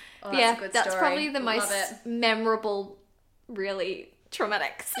 Oh, that's a good story. That's probably the most memorable, really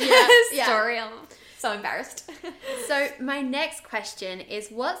traumatic story. I'm so embarrassed. So my next question is,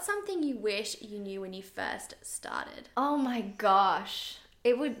 what's something you wish you knew when you first started? Oh my gosh.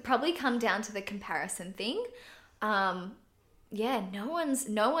 It would probably come down to the comparison thing. No one's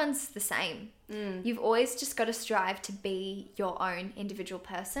the same. You've always just got to strive to be your own individual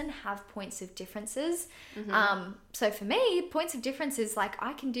person, have points of differences. So for me, points of difference is like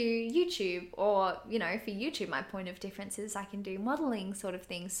I can do YouTube, or, you know, for YouTube, my point of difference is I can do modeling sort of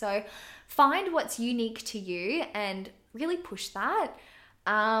thing. So find what's unique to you and really push that.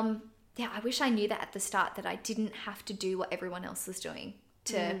 I wish I knew that at the start, that I didn't have to do what everyone else was doing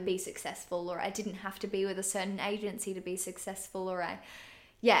to be successful, or I didn't have to be with a certain agency to be successful, or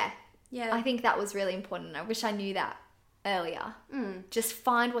Yeah. I think that was really important. I wish I knew that earlier. Just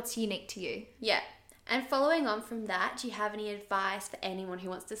find what's unique to you. Yeah. And following on from that, do you have any advice for anyone who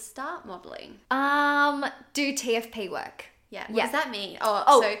wants to start modeling? Do TFP work. Yeah. What does that mean?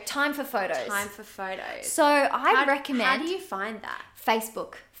 So time for photos. Time for photos. So I'd recommend... How do you find that?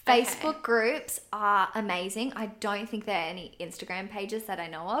 Facebook. Facebook groups are amazing. I don't think there are any Instagram pages that I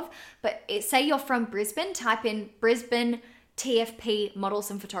know of. But say you're from Brisbane, type in Brisbane TFP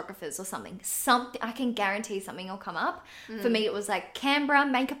models and photographers or something. I can guarantee something will come up. For me, it was like Canberra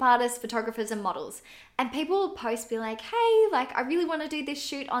makeup artists, photographers and models. And people will post, be like, hey, like I really want to do this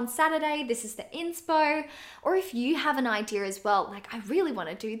shoot on Saturday. This is the inspo. Or if you have an idea as well, like I really want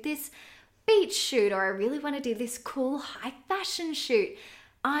to do this beach shoot, or I really want to do this cool high fashion shoot.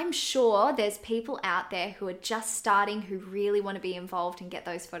 I'm sure there's people out there who are just starting who really want to be involved and get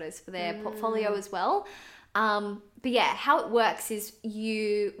those photos for their portfolio as well. But yeah, how it works is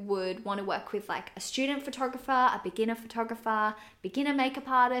you would want to work with like a student photographer, a beginner photographer, beginner makeup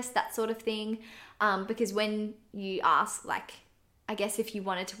artist, that sort of thing. Because when you ask, like, I guess if you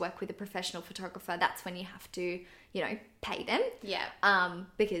wanted to work with a professional photographer, that's when you have to, you know, pay them. Yeah.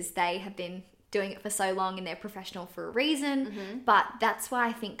 Because they have been doing it for so long and they're professional for a reason. But that's why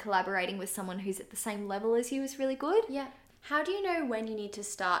I think collaborating with someone who's at the same level as you is really good. Yeah. How do you know when you need to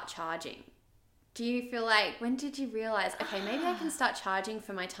start charging? Do you feel like, when did you realize, okay, maybe I can start charging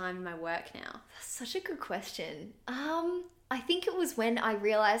for my time and my work now? That's such a good question. I think it was when I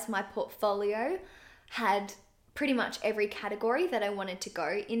realized my portfolio had pretty much every category that I wanted to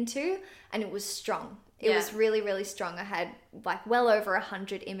go into, and it was strong. It was really, really strong. I had like well over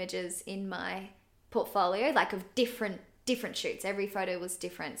 100 images in my portfolio, like of different shoots. Every photo was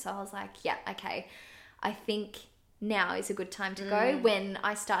different. So I was like, yeah, okay, I think now is a good time to go. When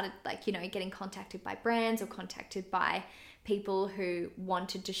I started, like, you know, getting contacted by brands or contacted by people who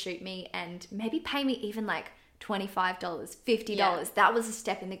wanted to shoot me and maybe pay me even like $25, $50. That was a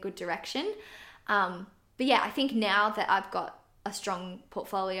step in the good direction. But yeah, I think now that I've got a strong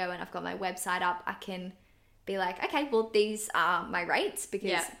portfolio and I've got my website up, I can be like, okay, well, these are my rates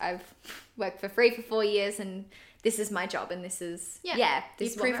because I've worked for free for 4 years and this is my job and this is,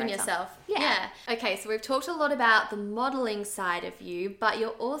 you've proven yourself. Yeah. Okay, so we've talked a lot about the modeling side of you, but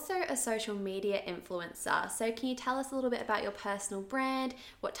you're also a social media influencer. So can you tell us a little bit about your personal brand,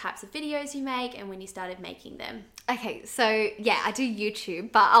 what types of videos you make, and when you started making them? Okay, so yeah, I do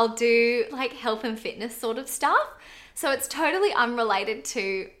YouTube, but I'll do like health and fitness sort of stuff. So it's totally unrelated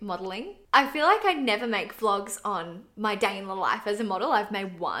to modeling. I feel like I never make vlogs on my day in the life as a model. I've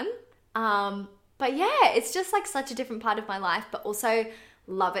made one. But yeah, it's just like such a different part of my life, but also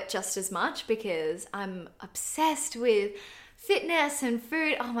love it just as much because I'm obsessed with fitness and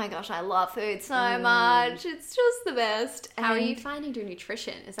food. Oh my gosh, I love food so much. It's just the best. How are you finding doing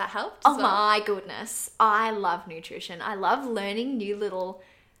nutrition? Has that helped? Oh my goodness. I love nutrition. I love learning new little,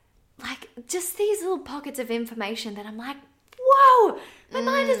 like just these little pockets of information that I'm like, whoa, my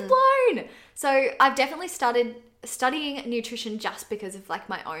mind is blown. So I've definitely started studying nutrition just because of like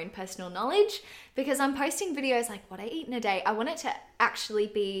my own personal knowledge, because I'm posting videos like what I eat in a day. I want it to actually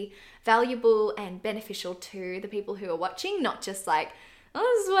be valuable and beneficial to the people who are watching, not just like,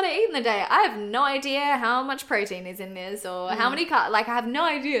 oh, this is what I eat in a day. I have no idea how much protein is in this or how many carbs, like I have no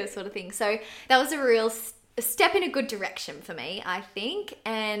idea sort of thing. So that was a real step in a good direction for me, I think.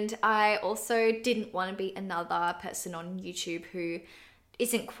 And I also didn't want to be another person on YouTube who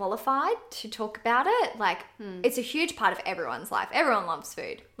isn't qualified to talk about it. Like it's a huge part of everyone's life. Everyone loves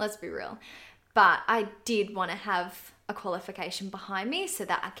food, let's be real. But I did want to have a qualification behind me so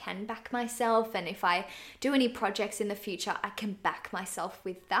that I can back myself, and if I do any projects in the future, I can back myself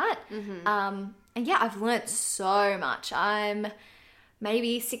with that. And yeah, I've learned so much. I'm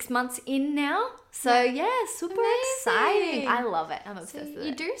maybe 6 months in now. So yeah, super exciting. I love it. I'm obsessed with it.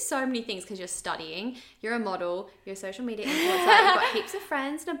 You do so many things because you're studying, you're a model, you're a social media influencer, you've got heaps of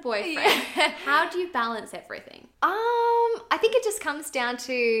friends and a boyfriend. How do you balance everything? I think it just comes down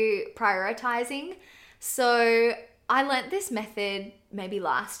to prioritizing. So I learnt this method maybe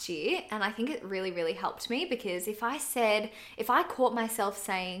last year, and I think it really, really helped me, because if I caught myself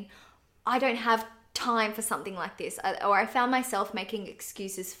saying, I don't have time for something like this, or I found myself making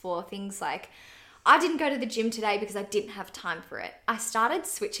excuses for things like, I didn't go to the gym today because I didn't have time for it. I started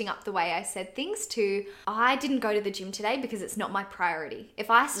switching up the way I said things to, I didn't go to the gym today because it's not my priority.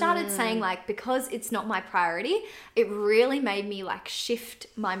 If I started saying like, because it's not my priority, it really made me like shift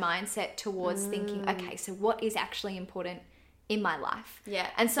my mindset towards thinking, okay, so what is actually important in my life? Yeah.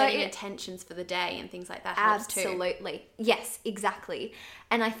 And so setting intentions for the day and things like that helps too. Absolutely. Yes, exactly.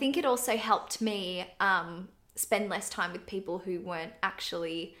 And I think it also helped me spend less time with people who weren't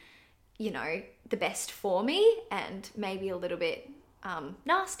actually you know, the best for me, and maybe a little bit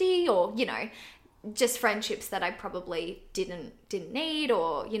nasty, or, you know, just friendships that I probably didn't need,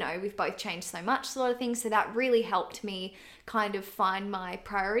 or, you know, we've both changed so much sort of thing. So that really helped me kind of find my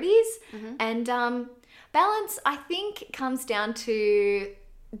priorities. And balance, I think, comes down to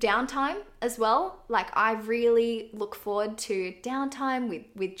downtime as well. Like, I really look forward to downtime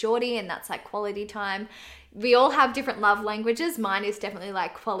with Geordie, and that's like quality time. We all have different love languages. Mine is definitely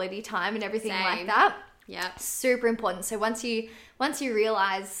like quality time and everything like that. Yeah. Super important. So once you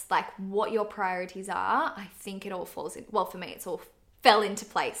realize like what your priorities are, I think it all falls in. Well, for me, it's all fell into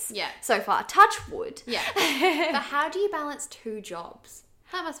place. Yeah. So far, touch wood. Yeah. But how do you balance 2 jobs?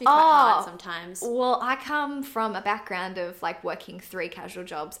 That must be quite hard sometimes. Well, I come from a background of like working 3 casual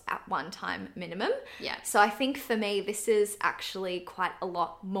jobs at one time minimum. Yeah. So I think for me, this is actually quite a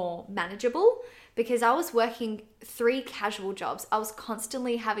lot more manageable, because I was working 3 casual jobs. I was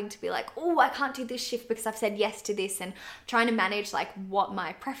constantly having to be like, oh, I can't do this shift because I've said yes to this, and trying to manage like what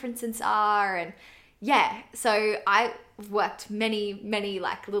my preferences are. And yeah, so I worked many, many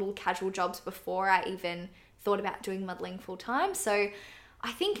like little casual jobs before I even thought about doing modeling full time. So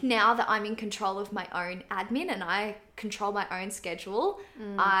I think now that I'm in control of my own admin and I control my own schedule,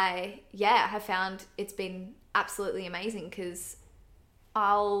 I have found it's been absolutely amazing, because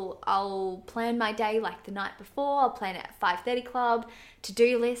I'll plan my day like the night before. I'll plan it at 5:30 club.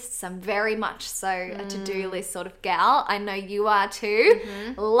 To-do lists, I'm very much so a to-do list sort of gal. I know you are too.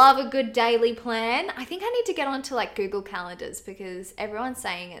 Love a good daily plan. I think I need to get onto like Google Calendars, because everyone's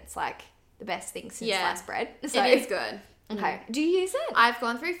saying it's like the best thing since sliced bread. So it is good. Okay. Do you use it? I've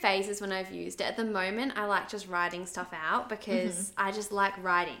gone through phases when I've used it. At the moment, I like just writing stuff out, because I just like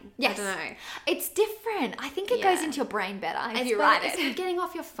writing. Yes. I don't know. It's different. I think it goes into your brain better if you write it. It's getting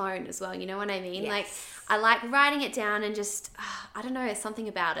off your phone as well, you know what I mean? Yes. Like, I like writing it down and just, I don't know, there's something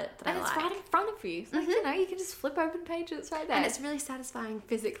about it that And I it's like. right in front of you. Like, you know, you can just flip open pages right there. And it's really satisfying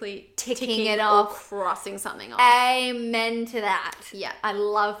physically Ticking it or off. crossing something off. Amen to that. Yeah. I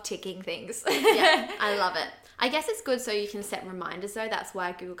love ticking things. Yeah, I love it. I guess it's good so you can set reminders though. That's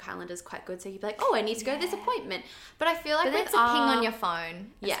why Google Calendar is quite good. So you'd be like, oh, I need to go to this appointment. But I feel like But then it's a ping on your phone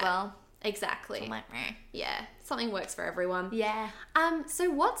as well. Exactly. So I'm like, meh. Yeah, something works for everyone. Yeah. So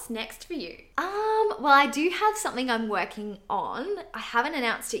what's next for you? Well, I do have something I'm working on. I haven't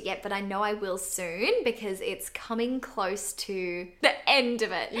announced it yet, but I know I will soon, because it's coming close to the end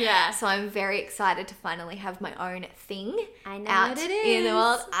of it. Yeah. So I'm very excited to finally have my own thing I know out what it in the is.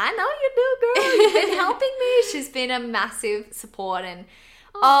 world. I know you do, girl. You've been helping me. She's been a massive support, and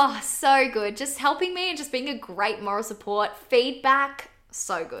so good. Just helping me and just being a great moral support. Feedback,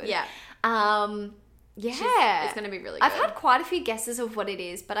 so good. Yeah. It's going to be really good. I've had quite a few guesses of what it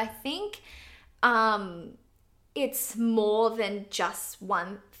is, but I think it's more than just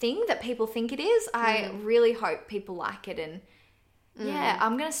one thing that people think it is. I really hope people like it, and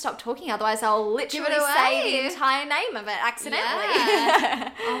I'm going to stop talking, otherwise I'll literally say the entire name of it accidentally.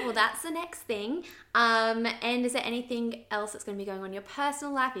 Yeah. Oh, well, that's the next thing. And is there anything else that's going to be going on in your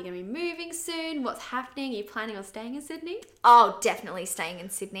personal life? Are you going to be moving soon? What's happening? Are you planning on staying in Sydney? Oh, definitely staying in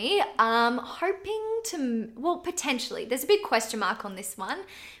Sydney. Hoping to, well, potentially. There's a big question mark on this one.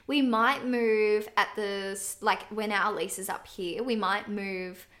 We might move when our lease is up here, we might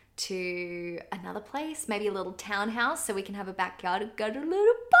move to another place, maybe a little townhouse, so we can have a backyard and go to a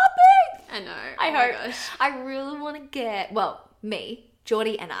little puppy. I know. I my hope. gosh. I really want to get,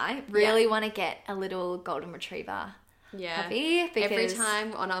 Geordie and I really want to get a little golden retriever puppy. Every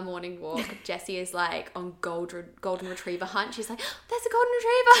time on our morning walk, Jessie is like on golden retriever hunt. She's like, oh, there's a golden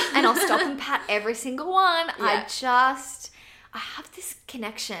retriever. And I'll stop and pat every single one. Yeah. I have this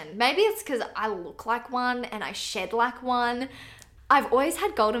connection. Maybe it's because I look like one and I shed like one. I've always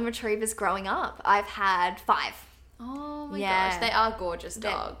had golden retrievers growing up. I've had 5. Oh my gosh, they are gorgeous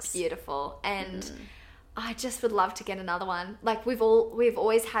dogs. They're beautiful. And I just would love to get another one. Like, we've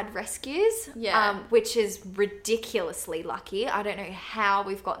always had rescues, which is ridiculously lucky. I don't know how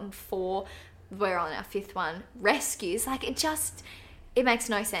we've gotten 4. We're on our 5th one. Rescues. Like, it makes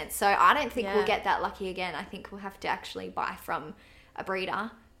no sense. So I don't think we'll get that lucky again. I think we'll have to actually buy from a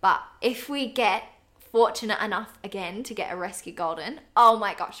breeder. But if we get fortunate enough again to get a rescue golden, oh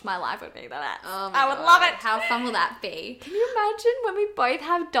my gosh, my life would be that. Oh my I would God. love it. How fun will that be? Can you imagine when we both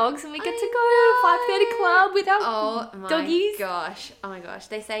have dogs and we get to go to 5:30 club with our doggies? Gosh. Oh my gosh.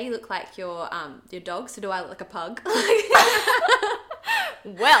 They say you look like your dog, so do I look like a pug?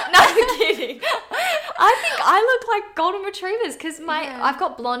 Well, no, I'm kidding. I think I look like golden retrievers because I've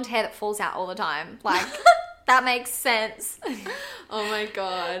got blonde hair that falls out all the time. Like, that makes sense. Oh my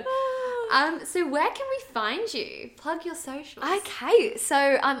God. So where can we find you? Plug your socials. Okay, so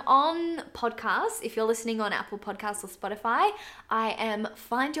I'm on podcasts. If you're listening on Apple Podcasts or Spotify, I am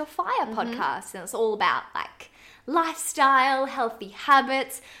Find Your Fire podcast, and it's all about like lifestyle, healthy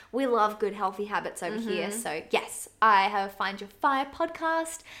habits. We love good healthy habits over here. So yes, I have Find Your Fire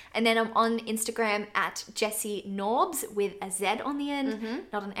podcast, and then I'm on Instagram at Jessie Norbs with a Z on the end,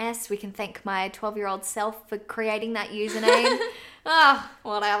 not an S. We can thank my 12-year-old self for creating that username.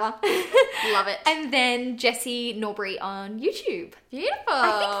 Whatever. Love it. And then Jessie Norbury on YouTube. Beautiful.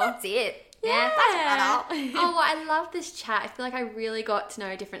 I think that's it. Yeah, that's about all. Oh, well, I love this chat. I feel like I really got to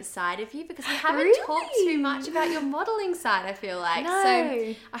know a different side of you because we haven't Really? talked too much about your modelling side, I feel like. No.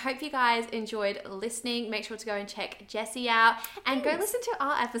 So I hope you guys enjoyed listening. Make sure to go and check Jessie out and go listen to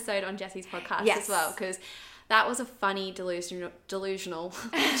our episode on Jessie's podcast as well, because that was a funny delusional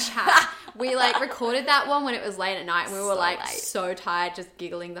chat. We like recorded that one when it was late at night and we were so tired, just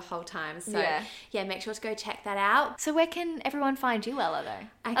giggling the whole time. So yeah, make sure to go check that out. So where can everyone find you, Ella, though?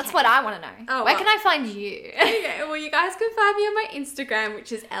 Okay. That's what I want to know. Oh, where well. can I find you? Okay, well, you guys can find me on my Instagram,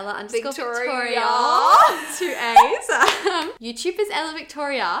 which is Ella_Victoria. 2 A's. YouTube is Ella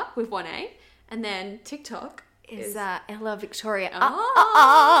Victoria with 1 A. And then TikTok Is Ella Victoria.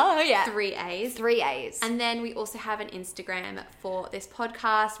 yeah. 3 A's. 3 A's. And then we also have an Instagram for this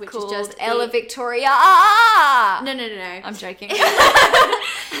podcast, which is just Ella Victoria. No. I'm joking.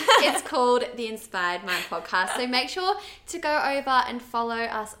 It's called The Inspired Mind Podcast. So make sure to go over and follow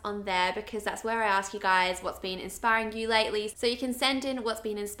us on there, because that's where I ask you guys what's been inspiring you lately. So you can send in what's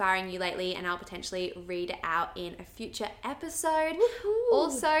been inspiring you lately and I'll potentially read it out in a future episode. Woo-hoo.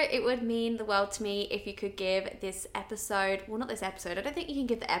 Also, it would mean the world to me if you could give this episode, well, not this episode, I don't think you can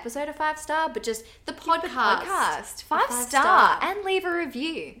give the episode a 5-star, but just the podcast. 5-star. And leave a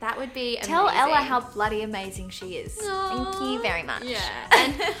review. That would be amazing. Tell Ella how bloody amazing she is. Aww. Thank you very much. Yeah.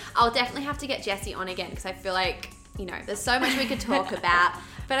 And I'll definitely have to get Jessie on again because I feel like, you know, there's so much we could talk about.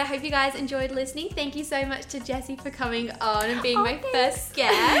 But I hope you guys enjoyed listening. Thank you so much to Jessie for coming on and being my first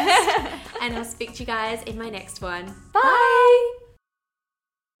guest. And I'll speak to you guys in my next one. Bye.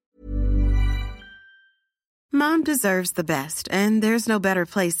 Mom deserves the best, and there's no better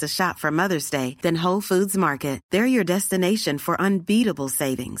place to shop for Mother's Day than Whole Foods Market. They're your destination for unbeatable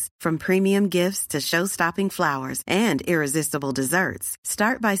savings, from premium gifts to show-stopping flowers and irresistible desserts.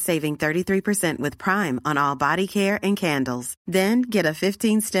 Start by saving 33% with Prime on all body care and candles. Then get a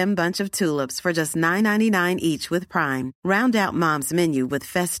 15-stem bunch of tulips for just $9.99 each with Prime. Round out Mom's menu with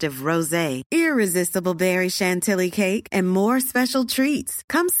festive rosé, irresistible berry chantilly cake, and more special treats.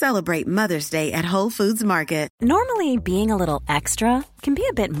 Come celebrate Mother's Day at Whole Foods Market. Normally, being a little extra can be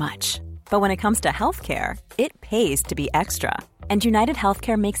a bit much, but when it comes to healthcare, it pays to be extra. And United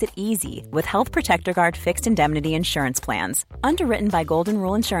Healthcare makes it easy with Health Protector Guard fixed indemnity insurance plans. Underwritten by Golden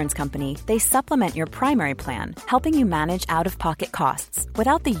Rule Insurance Company, they supplement your primary plan, helping you manage out-of-pocket costs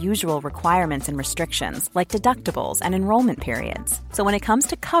without the usual requirements and restrictions like deductibles and enrollment periods. So when it comes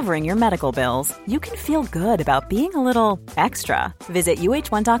to covering your medical bills, you can feel good about being a little extra. Visit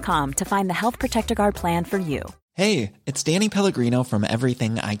uh1.com to find the Health Protector Guard plan for you. Hey, it's Danny Pellegrino from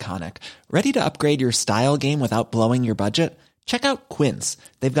Everything Iconic. Ready to upgrade your style game without blowing your budget? Check out Quince.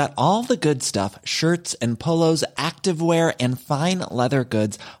 They've got all the good stuff, shirts and polos, activewear, and fine leather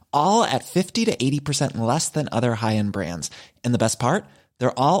goods, all at 50 to 80% less than other high-end brands. And the best part?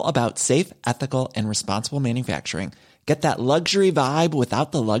 They're all about safe, ethical, and responsible manufacturing. Get that luxury vibe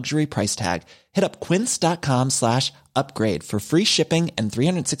without the luxury price tag. Hit up quince.com/upgrade for free shipping and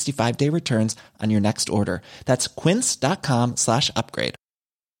 365-day returns on your next order. That's quince.com/upgrade.